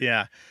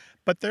 Yeah.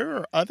 But there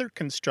are other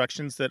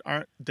constructions that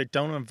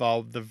don't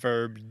involve the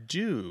verb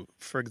do.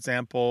 For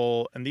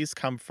example, and these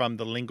come from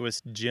the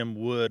linguist Jim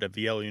Wood of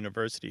Yale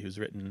University, who's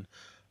written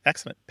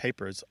excellent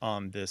papers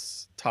on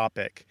this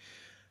topic.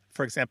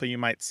 For example, you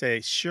might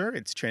say, sure,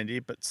 it's trendy,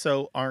 but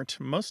so aren't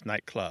most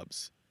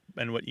nightclubs.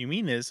 And what you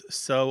mean is,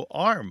 so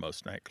are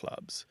most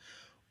nightclubs.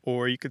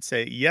 Or you could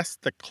say, yes,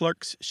 the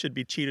clerks should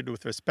be treated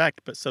with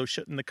respect, but so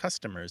shouldn't the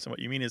customers. And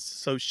what you mean is,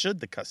 so should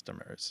the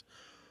customers.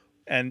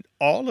 And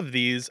all of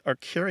these are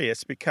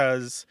curious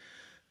because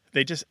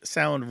they just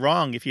sound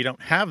wrong if you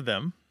don't have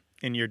them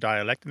in your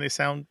dialect, and they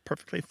sound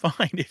perfectly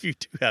fine if you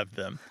do have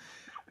them.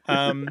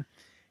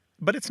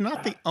 But it's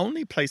not the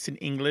only place in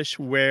English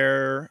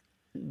where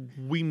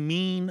we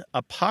mean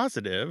a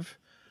positive,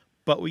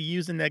 but we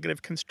use a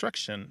negative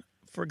construction.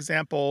 For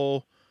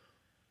example,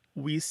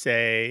 we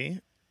say,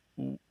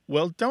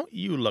 well, don't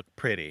you look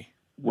pretty?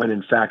 When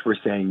in fact we're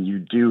saying you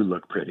do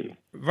look pretty.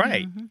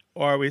 Right. Mm-hmm.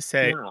 Or we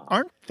say,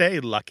 aren't they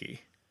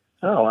lucky?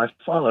 Oh, I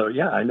follow.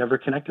 Yeah, I never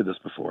connected this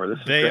before.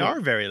 They are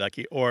very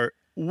lucky. Or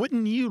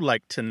wouldn't you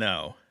like to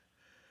know?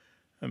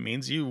 It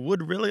means you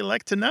would really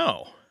like to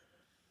know.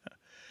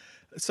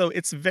 So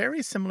it's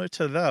very similar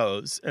to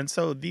those. And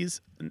so these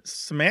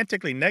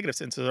semantically negative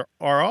sentences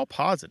are all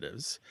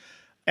positives.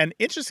 And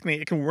interestingly,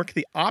 it can work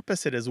the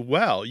opposite as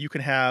well. You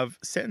can have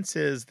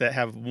sentences that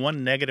have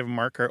one negative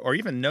marker or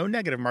even no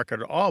negative marker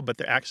at all, but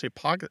they're actually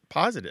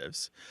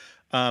positives.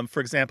 For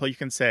example, you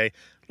can say,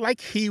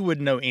 like he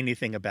would know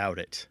anything about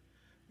it,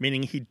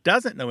 meaning he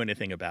doesn't know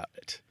anything about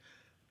it.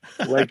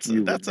 Like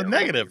that's a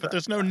negative, but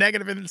there's no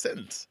negative in the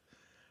sentence.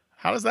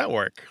 How does that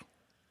work?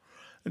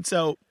 And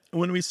so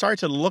when we start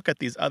to look at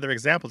these other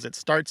examples,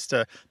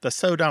 the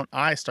so don't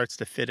I starts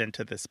to fit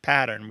into this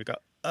pattern. We go,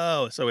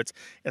 Oh, so it's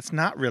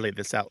not really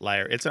this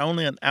outlier. It's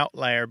only an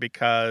outlier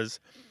because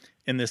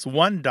in this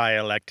one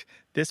dialect,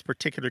 this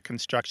particular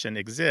construction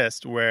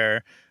exists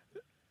where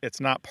it's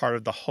not part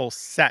of the whole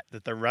set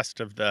that the rest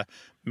of the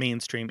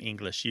mainstream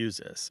English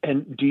uses.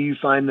 And do you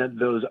find that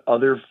those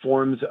other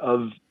forms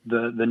of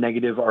the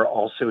negative are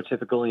also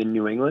typical in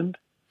New England?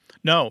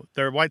 No,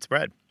 they're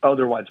widespread. Oh,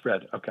 they're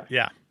widespread. Okay.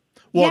 Yeah.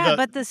 Well,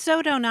 but the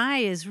so don't I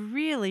is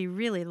really,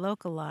 really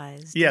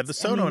localized. Yeah, the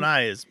so don't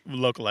I is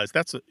localized.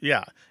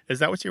 Is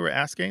that what you were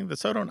asking? The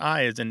so don't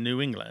I is in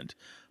New England.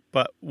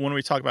 But when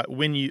we talk about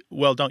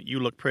don't you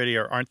look pretty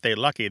or aren't they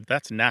lucky,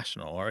 that's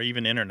national or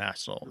even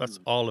international. That's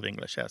all of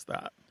English has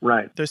that.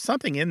 Right. There's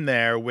something in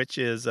there which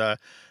is,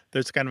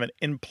 there's kind of an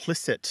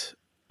implicit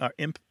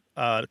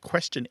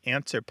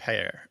question-answer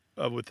pair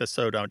with the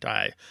so don't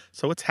I.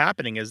 So what's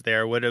happening is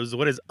what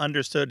is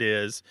understood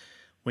is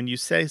when you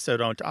say so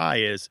don't I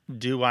is,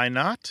 do I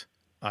not?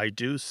 I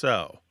do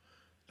so.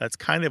 That's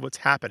kind of what's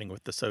happening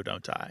with the so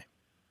don't I.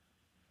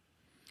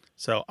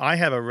 So I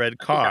have a red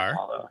car.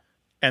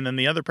 And then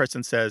the other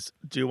person says,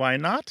 do I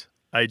not?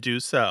 I do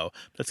so.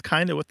 That's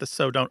kind of what the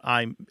so don't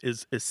I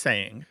is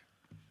saying.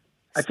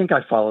 I think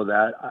I follow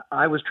that.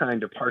 I was trying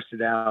to parse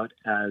it out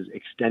as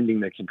extending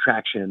the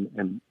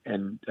contraction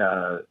and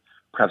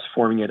perhaps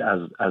forming it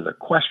as a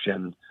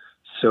question.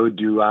 So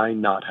do I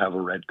not have a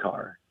red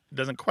car? It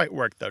doesn't quite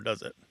work, though,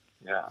 does it?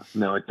 Yeah,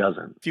 no, it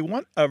doesn't. If you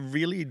want a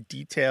really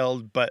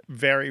detailed but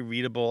very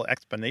readable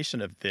explanation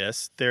of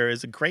this, there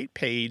is a great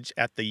page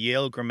at the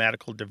Yale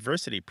Grammatical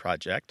Diversity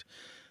Project.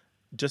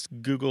 Just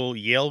Google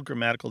Yale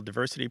Grammatical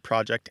Diversity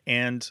Project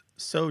and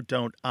so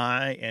don't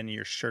I, and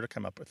you're sure to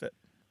come up with it.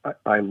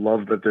 I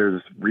love that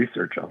there's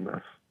research on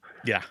this.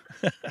 Yeah.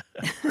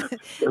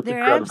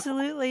 There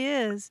absolutely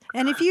is.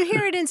 And if you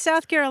hear it in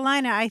South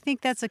Carolina, I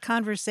think that's a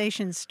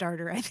conversation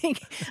starter. I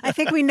think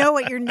we know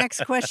what your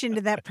next question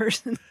to that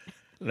person.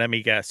 Let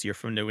me guess, you're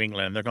from New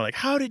England. They're going like,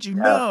 how did you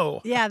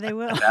know? Yeah, they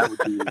will.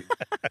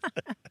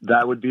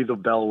 That would be the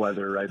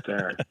bellwether right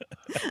there.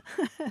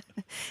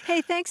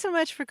 Hey, thanks so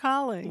much for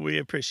calling. We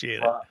appreciate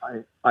it. Well,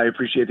 I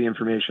appreciate the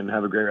information.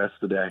 Have a great rest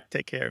of the day.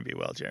 Take care and be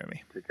well,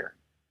 Jeremy. Take care.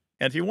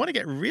 And if you want to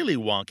get really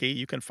wonky,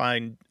 you can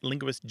find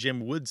linguist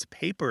Jim Wood's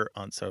paper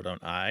on so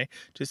don't I.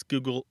 Just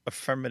Google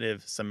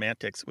affirmative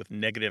semantics with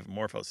negative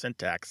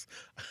morphosyntax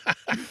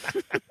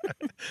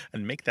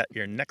and make that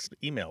your next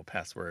email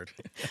password.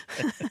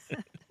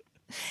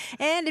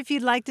 And if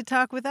you'd like to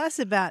talk with us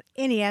about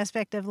any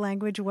aspect of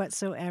language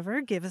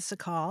whatsoever, give us a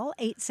call,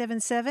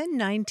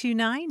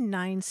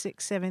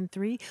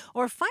 877-929-9673,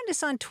 or find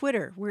us on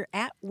Twitter. We're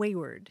at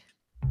Wayward.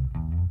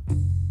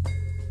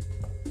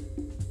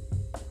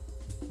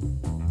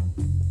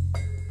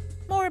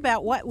 More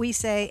about what we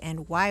say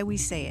and why we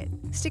say it.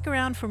 Stick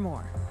around for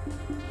more.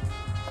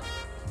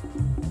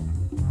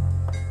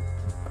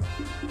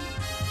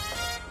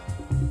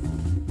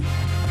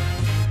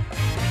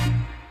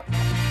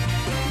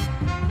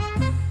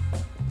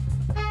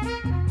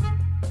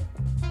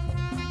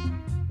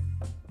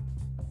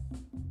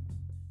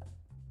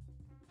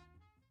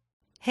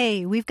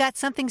 Hey, we've got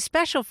something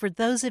special for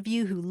those of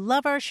you who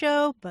love our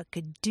show but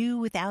could do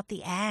without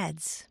the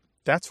ads.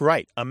 That's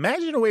right.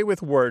 Imagine a way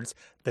with words,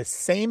 the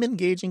same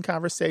engaging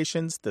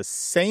conversations, the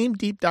same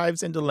deep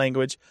dives into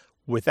language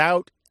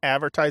without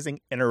advertising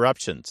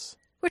interruptions.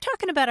 We're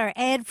talking about our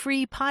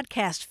ad-free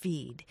podcast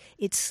feed.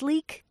 It's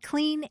sleek,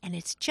 clean, and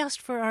it's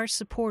just for our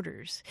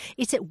supporters.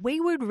 It's at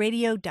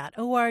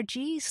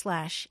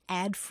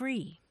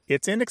waywardradio.org/ad-free.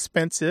 It's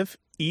inexpensive,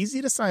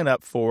 easy to sign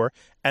up for,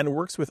 and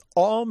works with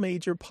all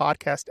major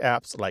podcast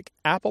apps like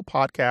Apple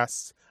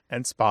Podcasts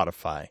and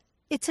Spotify.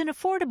 It's an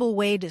affordable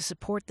way to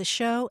support the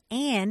show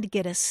and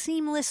get a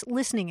seamless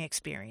listening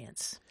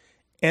experience.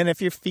 And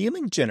if you're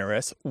feeling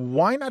generous,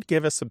 why not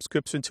give a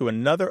subscription to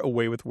another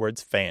Away with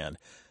Words fan?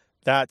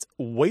 That's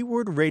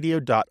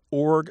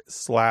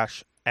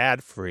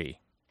waywardradio.org/ad-free.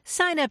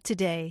 Sign up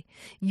today.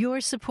 Your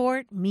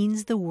support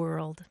means the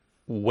world.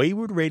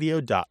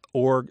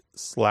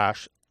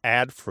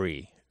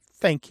 waywardradio.org/ad-free.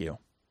 Thank you.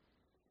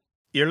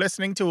 You're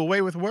listening to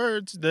Away with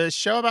Words, the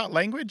show about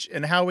language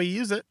and how we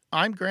use it.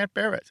 I'm Grant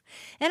Barrett.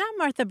 And I'm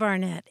Martha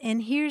Barnett,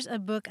 and here's a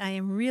book I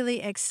am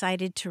really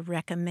excited to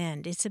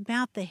recommend. It's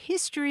about the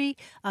history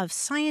of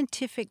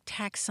scientific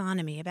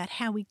taxonomy, about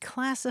how we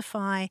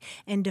classify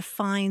and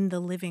define the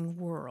living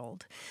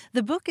world.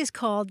 The book is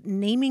called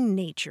Naming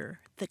Nature: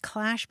 The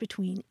Clash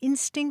Between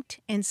Instinct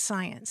and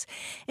Science.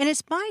 And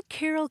it's by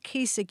Carol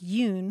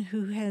Kasich-Yoon,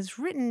 who has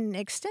written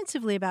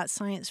extensively about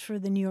science for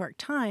the New York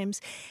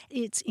Times.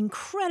 It's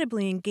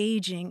incredibly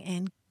engaging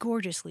and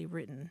gorgeously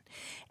written.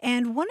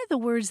 And one of the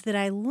words that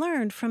I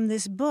learned from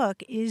this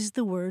book is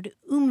the word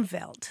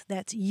Umwelt.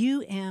 That's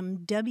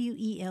U-M-W-E-L-T.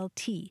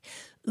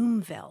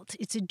 Umwelt.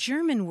 It's a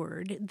German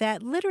word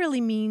that literally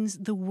means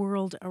the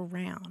world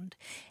around.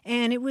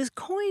 And it was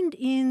coined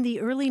in the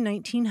early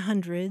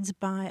 1900s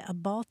by a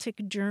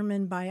Baltic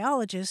German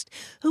biologist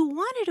who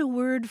wanted a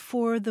word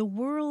for the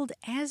world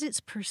as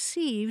it's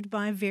perceived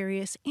by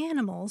various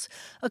animals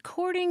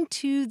according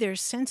to their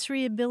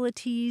sensory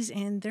abilities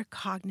and their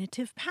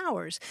cognitive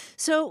powers.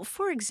 So,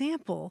 for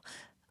example,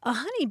 a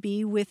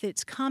honeybee with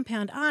its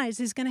compound eyes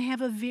is going to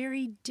have a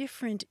very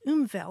different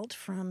umwelt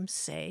from,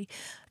 say,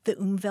 the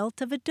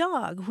umwelt of a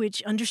dog,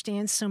 which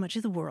understands so much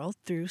of the world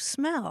through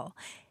smell.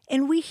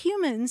 And we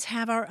humans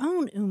have our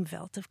own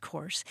umwelt, of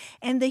course.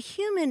 And the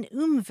human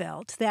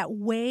umwelt, that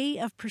way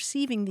of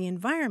perceiving the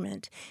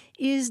environment,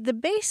 is the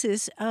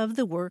basis of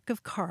the work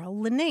of Carl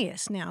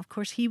Linnaeus. Now, of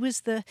course, he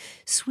was the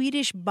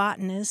Swedish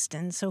botanist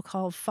and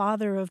so-called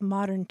father of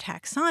modern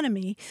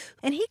taxonomy,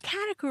 and he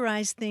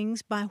categorized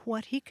things by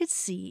what he could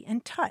see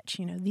and touch.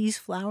 You know, these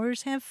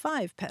flowers have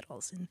 5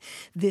 petals, and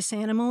this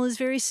animal is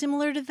very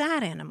similar to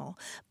that animal.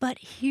 But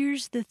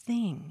here's the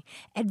thing.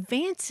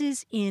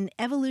 Advances in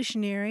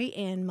evolutionary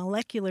and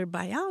molecular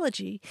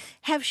biology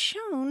have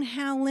shown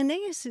how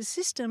Linnaeus'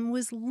 system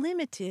was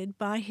limited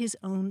by his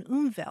own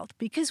umwelt.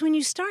 Because when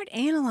you start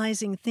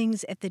analyzing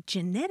things at the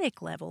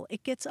genetic level,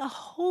 it gets a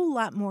whole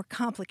lot more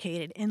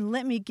complicated. And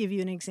let me give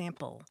you an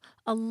example.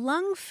 A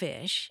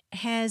lungfish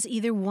has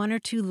either 1 or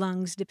 2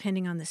 lungs,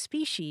 depending on the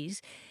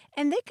species,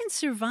 and they can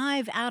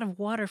survive out of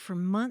water for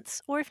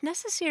months or, if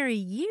necessary,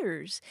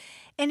 years.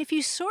 And if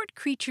you sort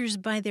creatures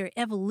by their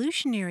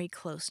evolutionary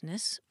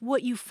closeness,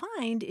 what you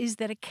find is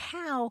that a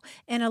cow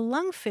and a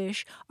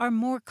lungfish are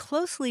more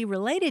closely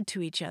related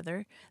to each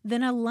other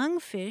than a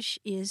lungfish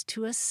is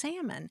to a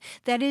salmon.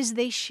 That is,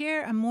 they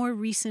share a more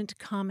recent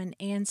common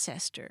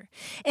ancestor.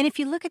 And if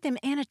you look at them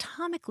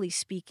anatomically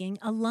speaking,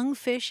 a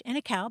lungfish and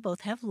a cow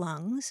both have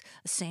lungs.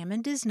 A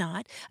salmon does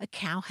not. A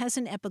cow has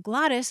an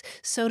epiglottis,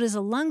 so does a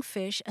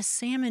lungfish. A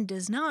salmon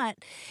does not.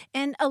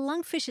 And a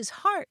lungfish's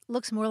heart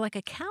looks more like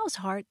a cow's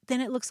heart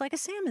than it looks like a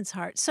salmon's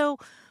heart. So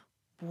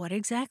what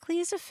exactly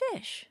is a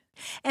fish?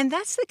 And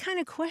that's the kind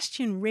of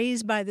question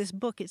raised by this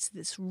book. It's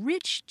this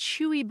rich,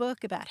 chewy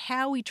book about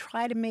how we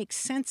try to make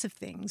sense of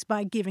things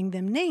by giving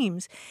them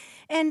names.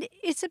 And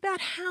it's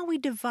about how we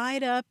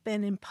divide up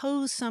and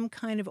impose some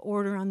kind of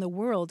order on the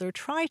world, or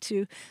try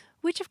to,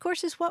 which of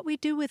course is what we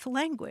do with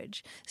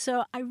language.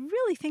 So I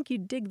really think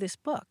you'd dig this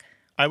book.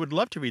 I would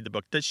love to read the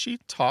book. Does she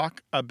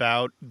talk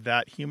about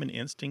that human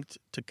instinct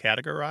to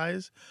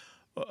categorize,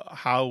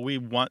 how we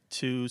want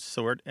to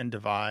sort and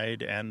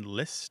divide and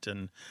list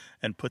and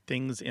put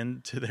things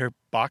into their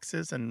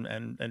boxes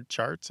and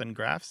charts and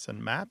graphs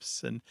and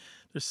maps? And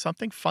there's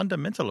something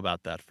fundamental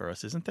about that for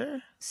us, isn't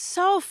there?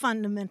 So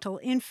fundamental.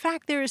 In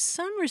fact, there is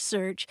some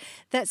research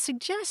that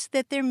suggests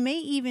that there may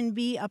even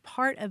be a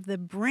part of the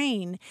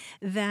brain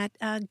that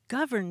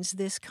governs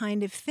this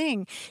kind of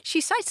thing. She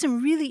cites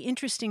some really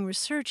interesting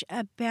research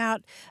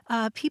about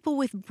people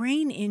with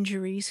brain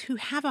injuries who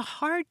have a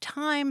hard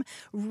time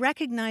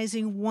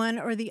recognizing one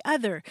or the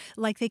other.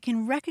 Like, they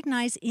can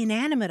recognize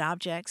inanimate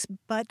objects,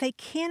 but they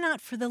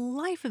cannot for the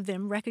life of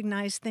them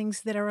recognize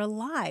things that are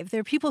alive.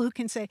 There are people who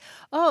can say,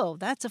 oh,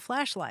 that's a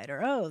flashlight,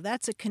 or oh,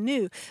 that's a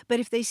canoe. But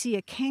if they see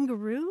a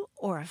kangaroo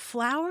or a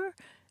flower,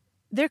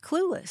 they're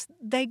clueless.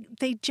 They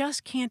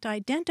just can't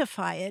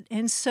identify it.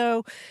 And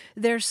so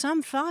there's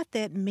some thought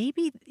that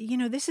maybe,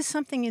 this is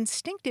something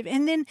instinctive.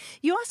 And then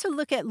you also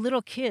look at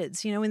little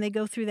kids, when they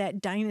go through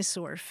that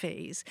dinosaur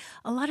phase.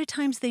 A lot of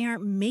times they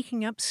aren't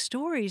making up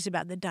stories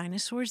about the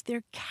dinosaurs.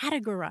 They're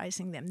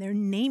categorizing them. They're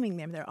naming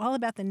them. They're all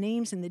about the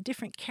names and the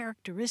different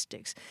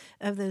characteristics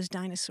of those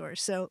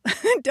dinosaurs. So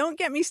don't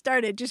get me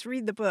started. Just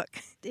read the book.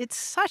 It's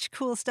such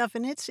cool stuff,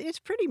 and it's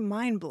pretty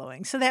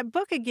mind-blowing. So that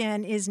book,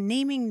 again, is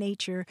Naming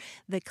Nature: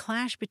 The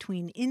Clash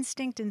Between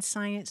Instinct and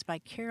Science by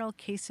Carol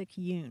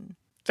Kasich-Yoon.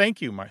 Thank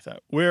you, Martha.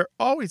 We're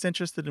always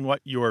interested in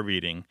what you're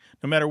reading.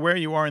 No matter where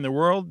you are in the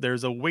world,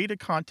 there's a way to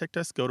contact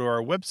us. Go to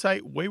our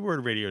website,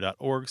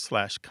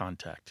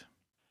 waywordradio.org/contact.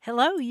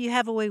 Hello, you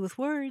have a way with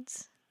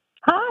words.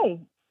 Hi,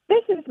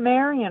 this is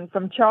Marion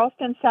from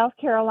Charleston, South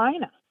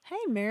Carolina. Hey,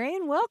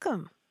 Marion,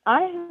 welcome.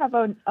 I have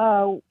a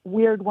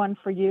weird one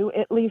for you,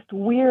 at least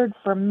weird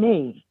for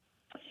me.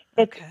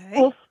 It's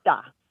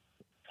Uffta,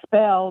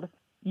 spelled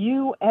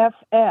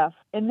UFF,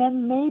 and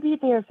then maybe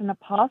there's an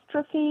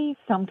apostrophe,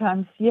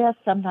 sometimes yes,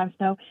 sometimes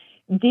no,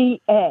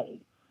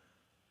 DA,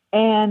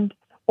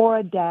 or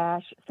a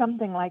dash,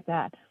 something like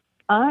that.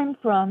 I'm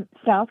from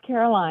South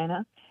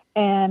Carolina,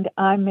 and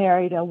I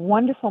married a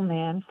wonderful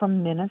man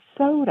from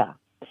Minnesota.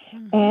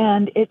 Mm-hmm.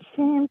 And it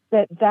seems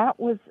that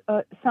was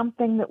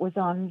something that was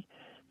on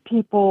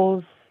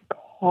people's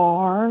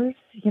cars.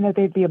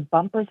 There'd be a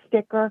bumper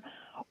sticker,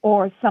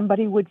 or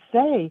somebody would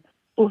say,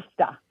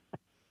 Uffta.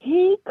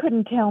 He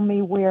couldn't tell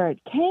me where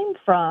it came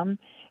from,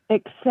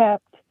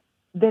 except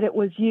that it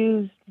was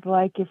used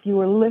like if you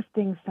were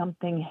lifting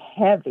something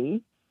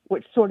heavy,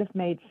 which sort of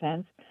made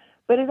sense.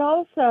 But it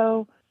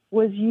also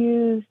was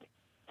used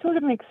sort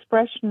of an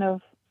expression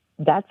of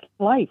that's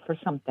life or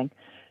something.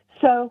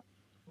 So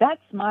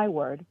that's my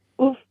word,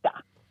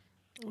 Uffta.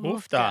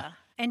 Uffta.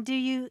 And do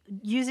you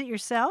use it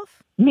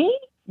yourself? Me?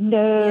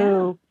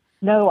 No. Yeah.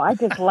 No, I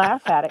just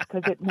laugh at it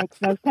because it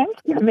makes no sense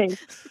to me.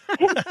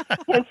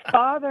 His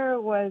father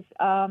was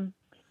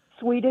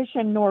Swedish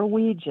and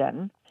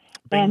Norwegian,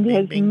 and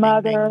his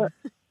mother,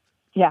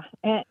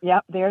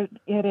 there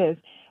it is.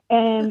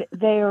 And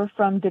they are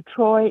from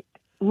Detroit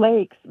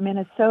Lakes,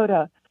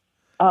 Minnesota.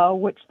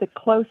 which the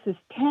closest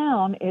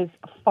town is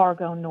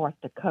Fargo, North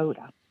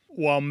Dakota.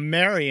 Well,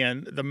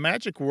 Marion, the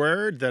magic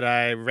word that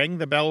I rang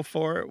the bell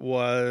for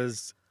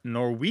was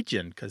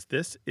Norwegian, because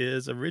this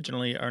is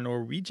originally our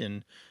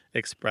Norwegian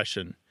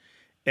expression.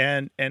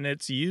 And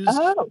it's used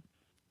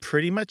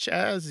pretty much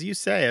as you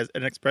say, as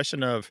an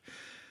expression of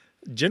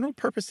general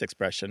purpose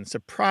expression,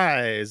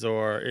 surprise,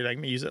 or I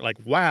can use it like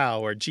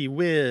wow, or gee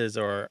whiz,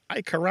 or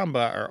ay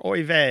caramba, or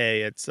oy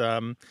vey. It's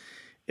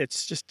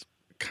just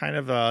kind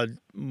of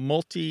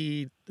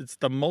it's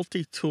the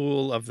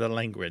multi-tool of the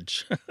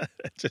language.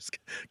 It just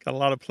got a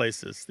lot of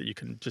places that you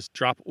can just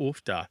drop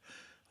oofda.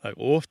 Like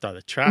oofda,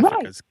 the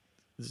traffic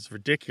is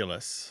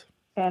ridiculous.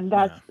 And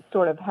that's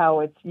sort of how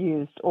it's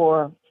used,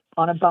 or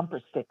on a bumper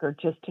sticker,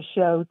 just to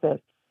show that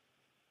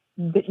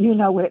you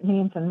know what it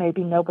means and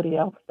maybe nobody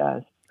else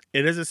does.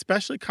 It is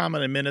especially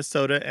common in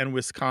Minnesota and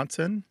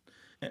Wisconsin.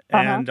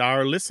 And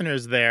our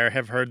listeners there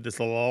have heard this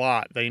a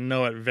lot. They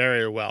know it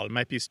very well. It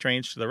might be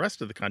strange to the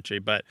rest of the country,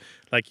 but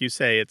like you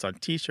say, it's on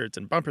T-shirts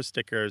and bumper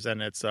stickers,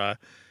 and it's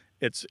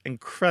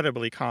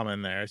incredibly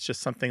common there. It's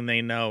just something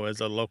they know as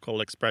a local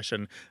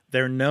expression.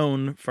 They're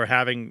known for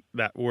having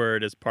that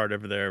word as part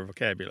of their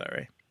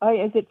vocabulary.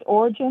 Is its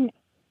origin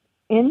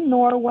in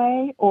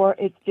Norway, or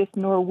it's just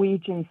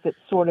Norwegians that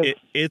sort of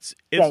it's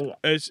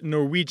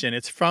Norwegian.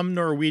 It's from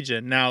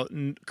Norwegian. Now,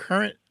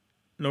 current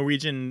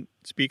Norwegian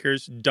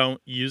speakers don't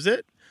use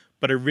it,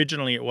 but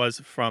originally it was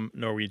from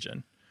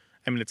Norwegian.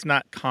 I mean, it's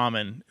not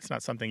common. It's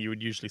not something you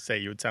would usually say.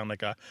 You would sound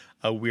like a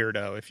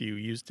weirdo if you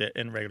used it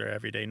in regular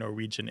everyday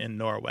Norwegian in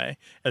Norway,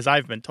 as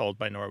I've been told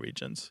by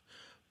Norwegians.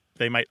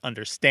 They might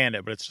understand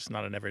it, but it's just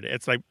not an everyday.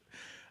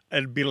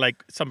 It'd be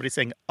like somebody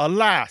saying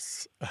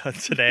 "alas"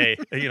 today,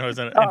 as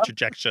an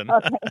interjection.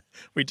 Okay.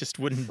 We just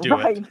wouldn't do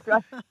it.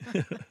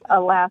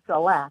 Alas,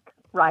 alack.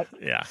 Right.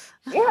 Yeah.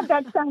 Yeah,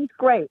 that sounds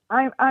great.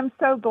 I'm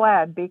so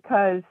glad,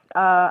 because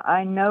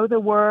I know the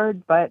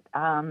word, but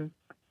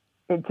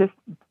it just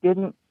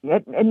didn't.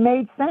 It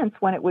made sense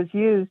when it was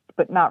used,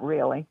 but not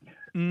really.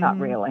 Not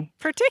really.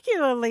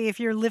 Particularly if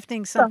you're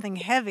lifting something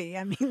heavy.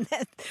 I mean,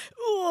 I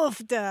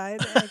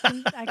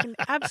can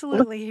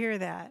absolutely hear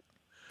that.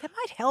 That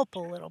might help a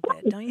little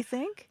bit, don't you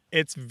think?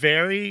 It's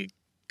very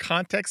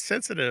context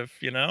sensitive,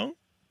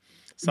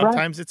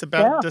 Sometimes it's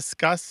about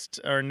disgust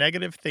or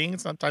negative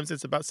things. Sometimes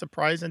it's about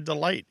surprise and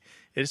delight.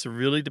 It just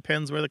really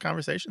depends where the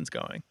conversation's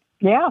going.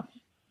 Yeah.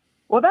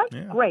 Well, that's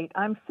great.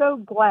 I'm so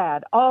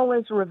glad all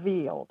is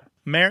revealed.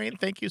 Marion,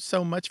 thank you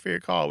so much for your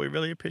call. We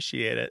really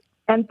appreciate it.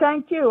 And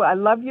thank you. I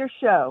love your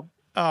show.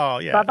 Oh,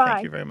 yeah. Bye-bye.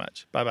 Thank you very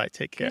much. Bye-bye.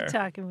 Take care. Good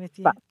talking with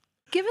you. Bye.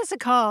 Give us a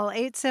call,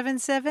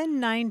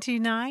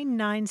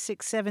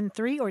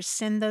 877-929-9673, or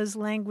send those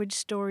language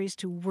stories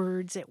to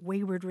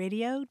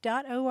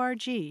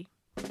words@waywardradio.org.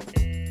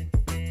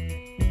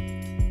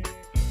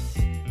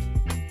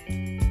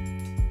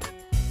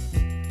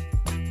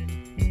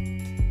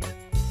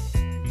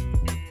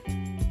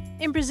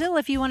 In Brazil,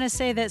 if you want to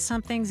say that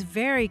something's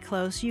very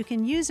close, you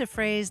can use a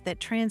phrase that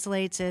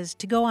translates as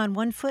to go on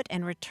one foot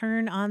and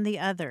return on the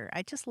other.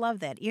 I just love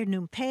that. Ir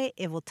num pé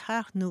e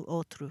voltar no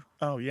outro.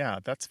 Oh, yeah,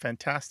 that's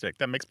fantastic.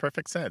 That makes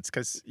perfect sense,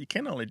 because you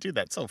can only do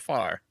that so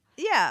far.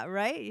 Yeah,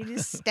 right? You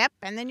just step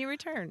and then you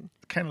return.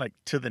 Kind of like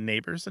to the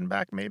neighbors and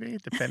back, maybe,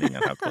 depending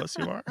on how close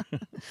you are.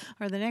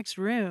 Or the next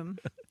room.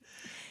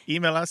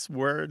 Email us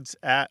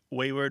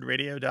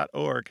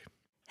words@waywardradio.org.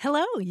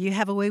 Hello, you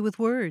have a way with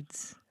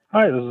words.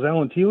 Hi, this is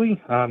Alan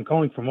Teeley. I'm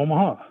calling from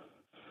Omaha.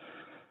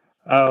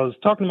 I was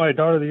talking to my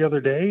daughter the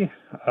other day,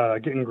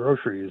 getting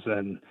groceries,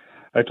 and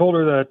I told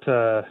her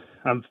that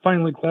I'm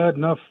finally glad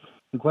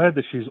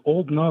that she's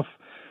old enough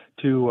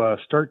to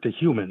start to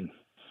human.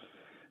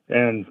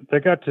 And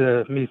that got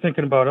to me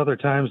thinking about other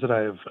times that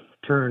I've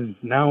turned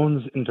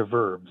nouns into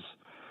verbs.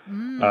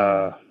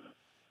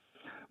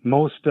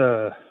 Most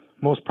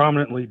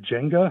prominently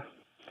Jenga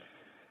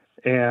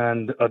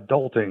and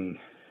adulting.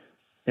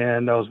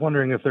 And I was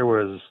wondering if there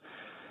was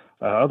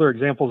other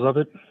examples of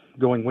it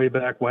going way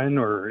back when,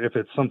 or if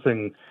it's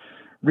something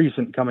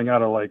recent coming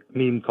out of like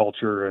meme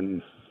culture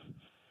and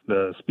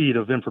the speed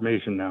of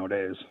information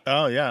nowadays.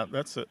 Oh, yeah,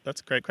 that's a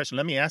great question.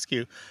 Let me ask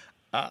you,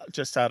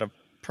 just out of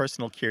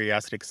personal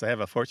curiosity, because I have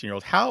a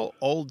 14-year-old, how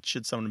old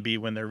should someone be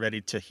when they're ready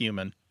to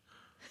human?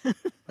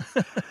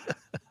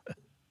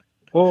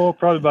 Oh,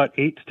 probably about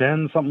 8 to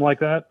 10, something like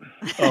that.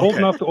 Okay. Old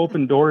enough to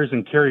open doors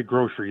and carry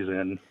groceries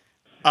in.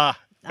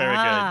 Very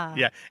good.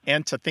 Yeah,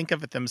 and to think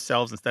of it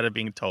themselves instead of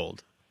being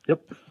told.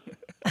 Yep.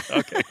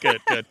 Okay, good.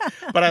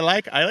 But I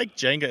like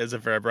Jenga as a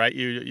verb, right?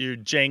 You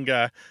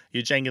Jenga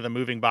the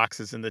moving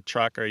boxes in the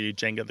truck, or you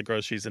Jenga the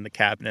groceries in the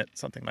cabinet,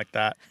 something like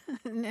that.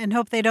 And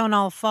hope they don't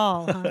all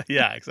fall, huh?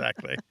 Yeah,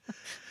 exactly.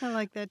 I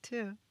like that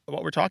too.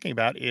 What we're talking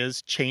about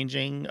is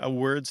changing a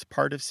word's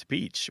part of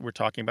speech. We're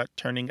talking about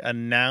turning a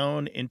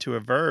noun into a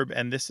verb,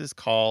 and this is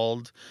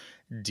called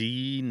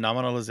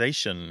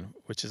denominalization,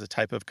 which is a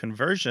type of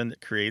conversion that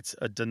creates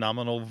a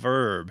denominal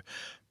verb.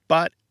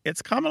 But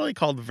it's commonly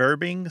called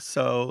verbing,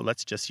 so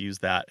let's just use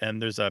that.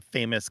 And there's a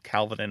famous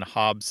Calvin and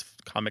Hobbes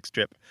comic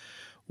strip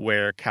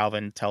where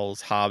Calvin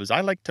tells Hobbes,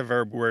 I like to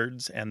verb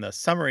words, and the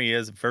summary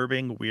is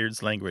verbing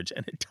weirds language,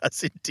 and it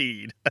does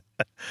indeed.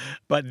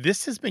 But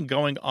this has been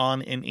going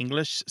on in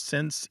English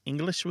since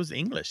English was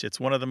English. It's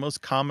one of the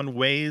most common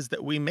ways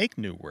that we make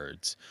new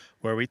words,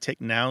 where we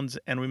take nouns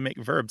and we make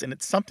verbs. And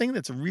it's something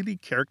that's really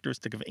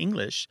characteristic of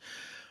English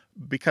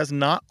because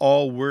not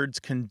all words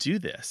can do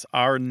this.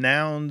 Our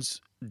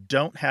nouns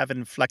don't have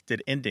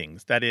inflected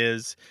endings. That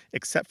is,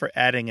 except for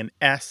adding an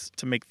S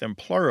to make them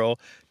plural,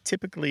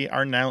 typically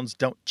our nouns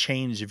don't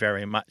change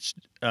very much,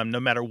 no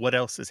matter what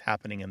else is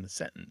happening in the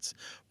sentence.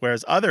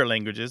 Whereas other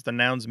languages, the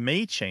nouns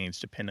may change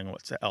depending on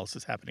what else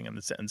is happening in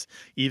the sentence,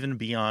 even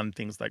beyond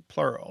things like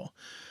plural.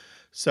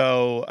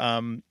 So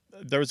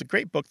there was a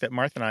great book that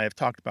Martha and I have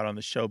talked about on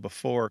the show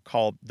before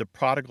called The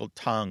Prodigal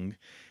Tongue.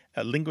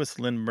 Linguist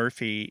Lynn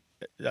Murphy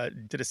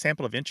did a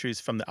sample of entries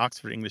from the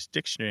Oxford English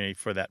Dictionary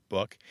for that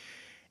book.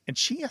 And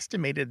she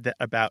estimated that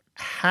about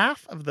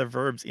half of the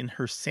verbs in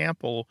her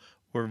sample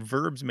were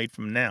verbs made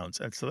from nouns.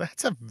 And so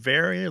that's a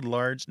very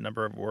large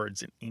number of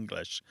words in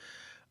English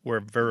where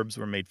verbs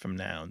were made from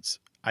nouns.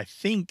 I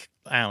think,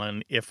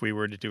 Alan, if we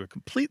were to do a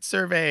complete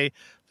survey,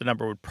 the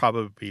number would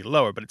probably be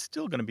lower, but it's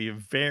still going to be a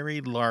very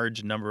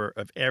large number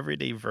of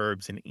everyday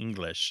verbs in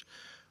English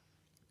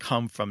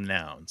come from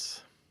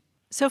nouns.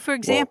 So, for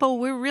example,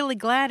 we're really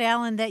glad,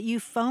 Alan, that you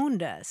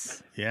phoned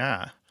us.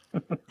 Yeah.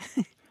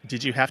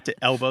 Did you have to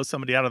elbow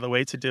somebody out of the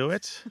way to do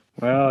it?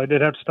 Well, I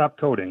did have to stop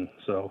coding,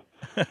 so.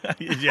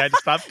 You had to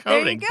stop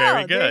coding.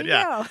 There you go. Very good.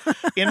 There you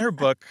go. In her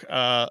book,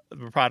 The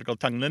Prodigal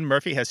Tongue, Lynn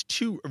Murphy has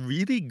two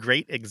really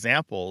great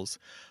examples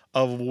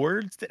of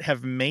words that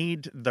have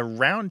made the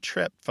round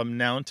trip from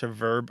noun to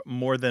verb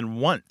more than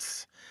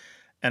once.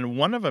 And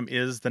one of them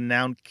is the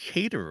noun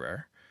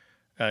caterer,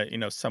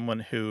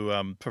 someone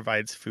who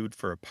provides food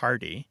for a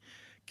party.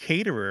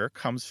 Caterer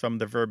comes from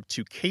the verb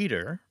to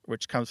cater,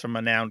 which comes from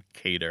a noun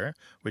cater,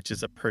 which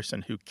is a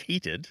person who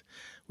cated,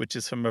 which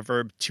is from a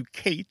verb to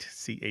cate,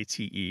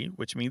 C-A-T-E,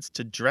 which means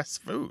to dress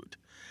food.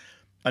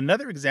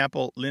 Another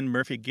example Lynn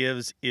Murphy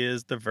gives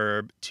is the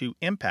verb to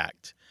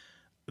impact.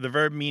 The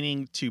verb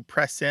meaning to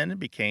press in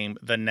became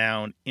the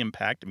noun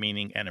impact,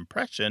 meaning an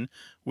impression,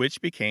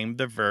 which became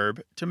the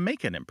verb to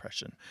make an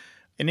impression.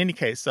 In any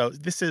case, so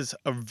this is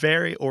a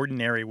very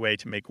ordinary way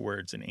to make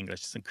words in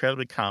English. It's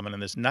incredibly common,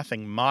 and there's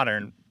nothing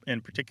modern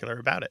in particular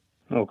about it.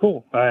 Oh,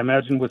 cool. I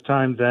imagine with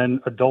time, then,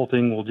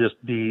 adulting will just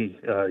be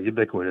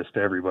ubiquitous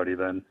to everybody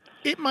then.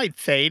 It might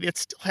fade. It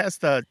still has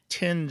the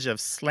tinge of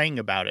slang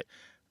about it.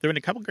 There have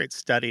been a couple great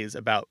studies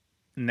about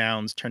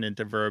nouns turned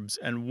into verbs,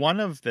 and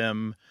one of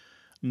them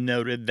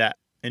noted that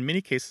in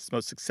many cases,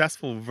 most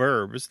successful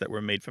verbs that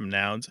were made from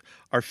nouns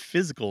are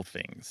physical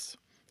things.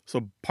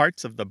 So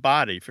parts of the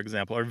body, for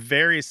example, are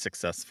very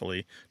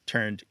successfully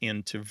turned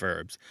into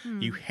verbs.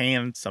 You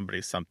hand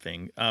somebody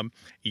something.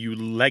 You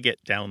leg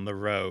it down the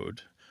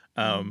road.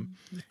 You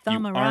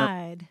thumb a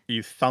ride.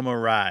 You thumb a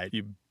ride.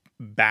 You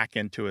back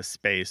into a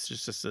space.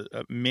 There's just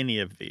many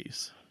of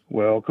these.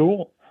 Well,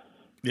 cool.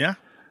 Yeah.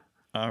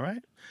 All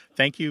right.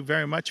 Thank you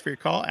very much for your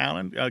call,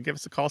 Alan. Give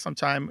us a call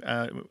sometime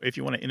if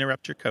you want to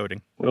interrupt your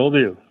coding. Will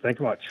do. Thank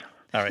you much.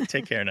 All right.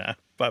 Take care now.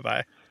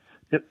 Bye-bye.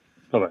 Yep.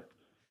 Bye-bye.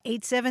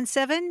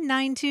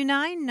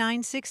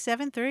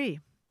 877-929-9673.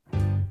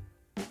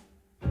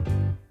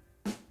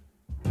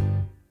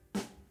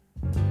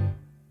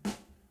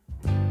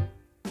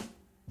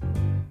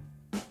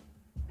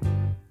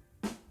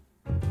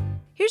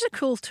 Here's a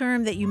cool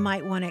term that you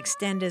might want to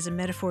extend as a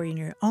metaphor in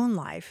your own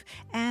life,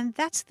 and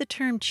that's the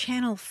term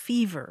channel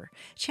fever.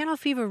 Channel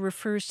fever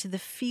refers to the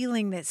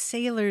feeling that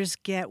sailors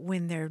get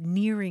when they're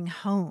nearing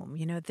home.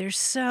 You know, they're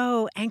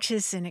so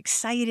anxious and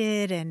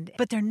excited,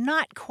 but they're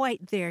not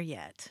quite there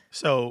yet.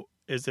 So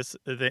is this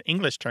the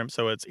English term?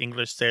 So it's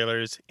English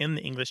sailors in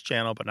the English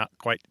Channel, but not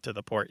quite to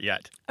the port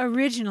yet.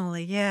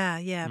 Originally,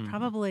 yeah.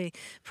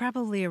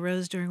 Probably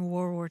arose during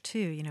World War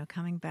II, you know,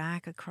 coming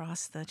back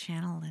across the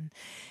channel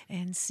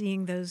and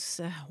seeing those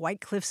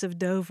white cliffs of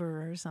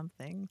Dover or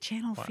something.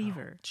 Channel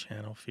fever.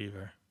 Channel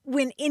fever.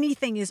 When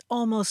anything is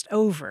almost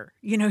over,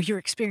 you know, you're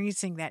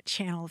experiencing that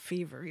channel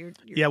fever.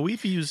 Yeah,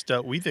 we've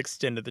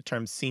extended the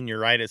term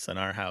senioritis in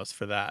our house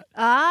for that.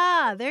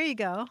 Ah, there you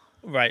go.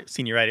 Right.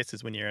 Senioritis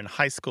is when you're in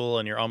high school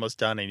and you're almost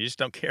done and you just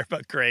don't care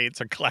about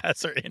grades or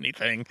class or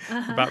anything.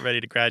 You're about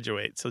ready to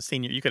graduate. So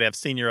you could have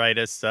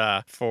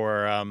senioritis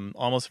for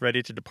almost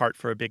ready to depart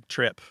for a big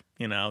trip.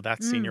 You know,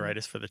 that's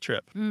senioritis for the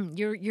trip.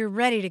 You're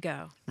ready to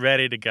go.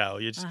 Ready to go.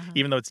 You just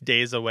even though it's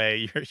days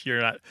away,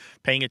 you're not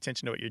paying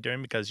attention to what you're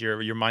doing because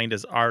your mind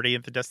is already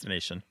at the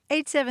destination.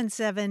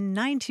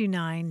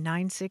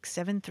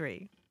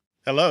 877-929-9673.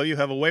 Hello, you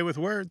have a way with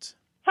words.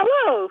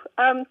 Hello,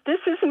 this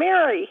is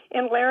Mary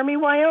in Laramie,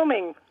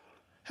 Wyoming.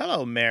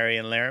 Hello, Mary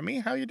and Laramie.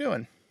 How are you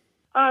doing?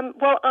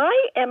 Well, I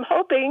am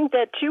hoping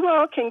that you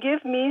all can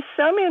give me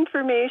some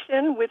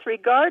information with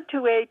regard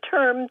to a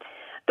term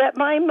that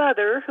my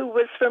mother, who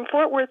was from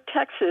Fort Worth,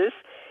 Texas,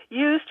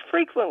 used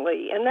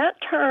frequently, and that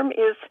term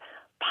is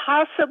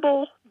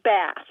possible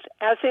bath,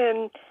 as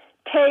in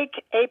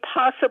take a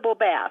possible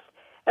bath,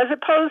 as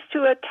opposed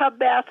to a tub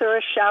bath or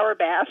a shower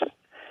bath.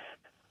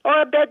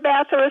 or a bed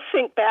bath or a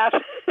sink bath,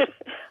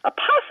 a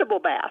possible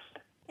bath.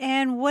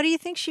 And what do you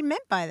think she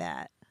meant by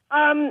that?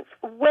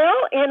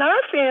 Well, in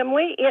our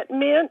family, it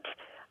meant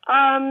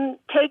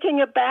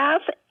taking a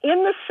bath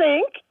in the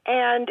sink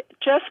and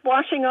just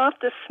washing off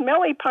the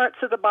smelly parts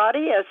of the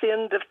body, as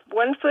in the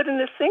one foot in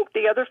the sink,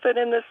 the other foot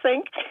in the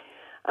sink,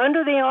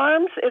 under the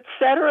arms,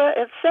 etc.,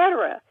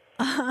 etc.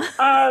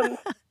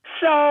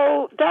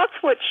 So that's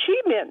what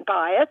she meant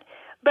by it.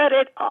 But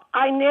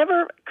I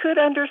never could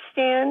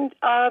understand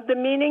the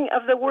meaning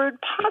of the word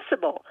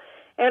possible.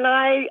 And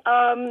I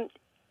have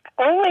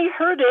only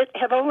heard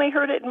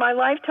it in my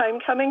lifetime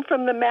coming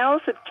from the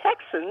mouths of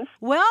Texans.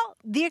 Well,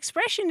 the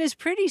expression is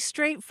pretty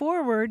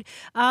straightforward.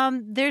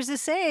 There's a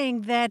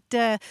saying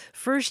that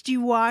first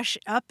you wash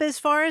up as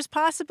far as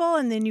possible,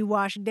 and then you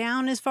wash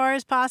down as far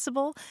as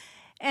possible,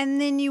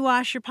 and then you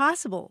wash your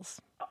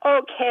possibles.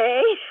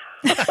 Okay.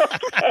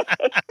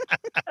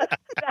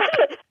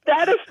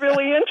 That is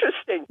really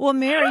interesting. Well,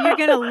 Mary, you're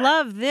going to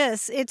love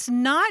this. It's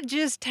not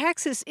just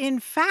Texas. In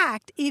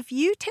fact, if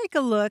you take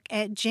a look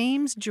at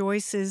James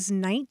Joyce's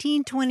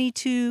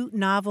 1922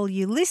 novel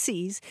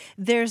Ulysses,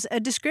 there's a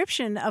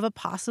description of a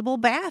possible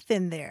bath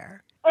in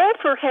there. Oh,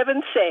 for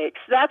heaven's sakes,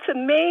 that's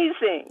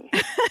amazing.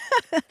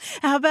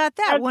 How about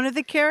that? One of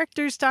the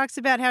characters talks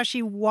about how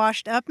she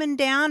washed up and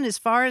down as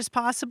far as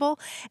possible,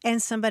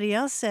 and somebody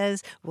else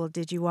says, well,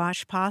 did you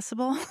wash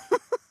possible?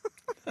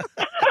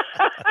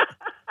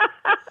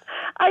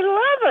 I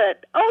love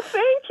it. Oh,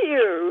 thank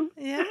you.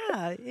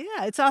 Yeah.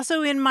 It's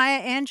also in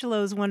Maya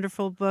Angelou's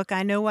wonderful book,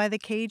 I Know Why the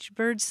Caged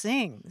Bird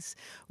Sings.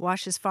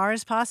 Wash as far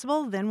as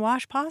possible, then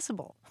wash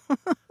possible.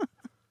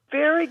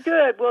 Very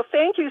good. Well,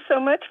 thank you so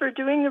much for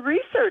doing the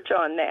research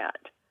on that.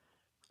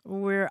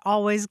 We're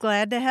always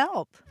glad to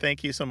help.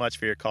 Thank you so much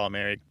for your call,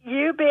 Mary.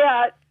 You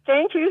bet.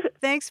 Thank you.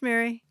 Thanks,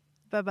 Mary.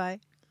 Bye-bye.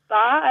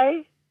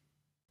 Bye.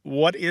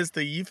 What is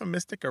the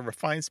euphemistic or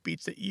refined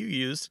speech that you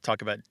use to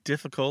talk about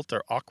difficult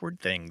or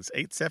awkward things?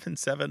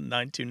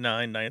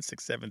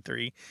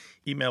 877-929-9673.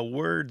 Email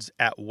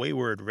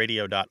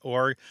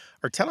words@waywordradio.org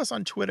or tell us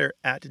on Twitter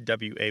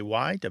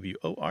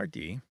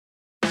 @WAYWORD.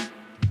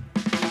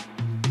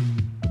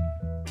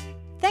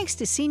 Thanks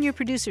to senior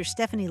producer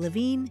Stephanie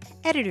Levine,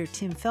 editor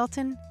Tim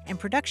Felton, and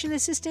production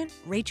assistant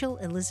Rachel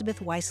Elizabeth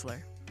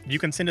Weisler. You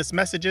can send us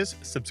messages,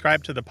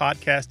 subscribe to the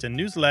podcast and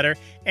newsletter,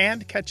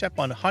 and catch up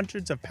on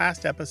hundreds of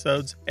past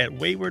episodes at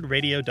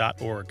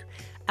waywordradio.org.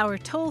 Our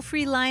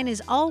toll-free line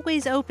is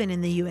always open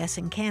in the U.S.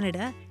 and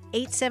Canada,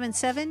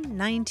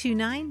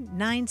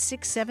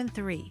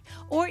 877-929-9673,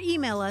 or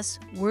email us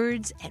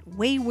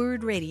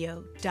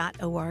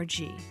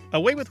words@waywordradio.org. A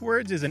Way with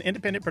Words is an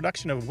independent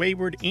production of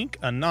Wayword, Inc.,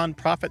 a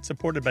nonprofit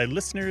supported by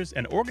listeners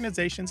and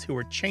organizations who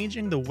are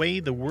changing the way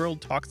the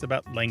world talks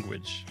about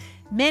language.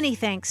 Many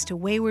thanks to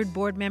Wayword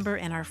board member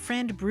and our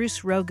friend Bruce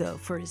Rogo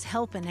for his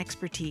help and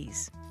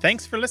expertise.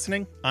 Thanks for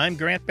listening. I'm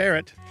Grant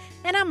Barrett.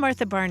 And I'm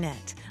Martha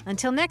Barnett.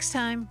 Until next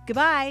time,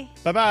 goodbye.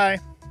 Bye-bye.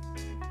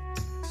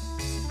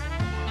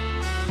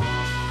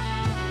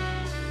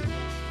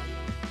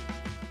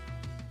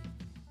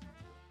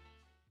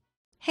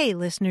 Hey,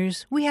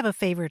 listeners, we have a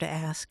favor to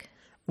ask.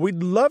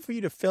 We'd love for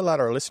you to fill out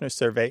our listener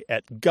survey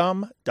at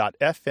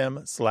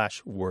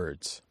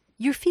gum.fm/words.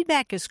 Your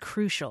feedback is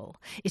crucial.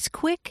 It's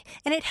quick,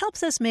 and it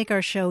helps us make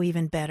our show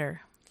even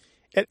better.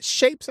 It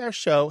shapes our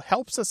show,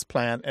 helps us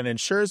plan, and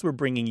ensures we're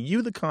bringing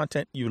you the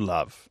content you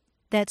love.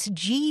 That's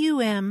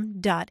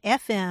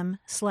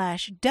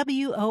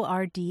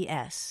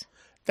gum.fm/WORDS.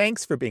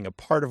 Thanks for being a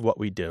part of what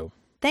we do.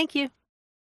 Thank you.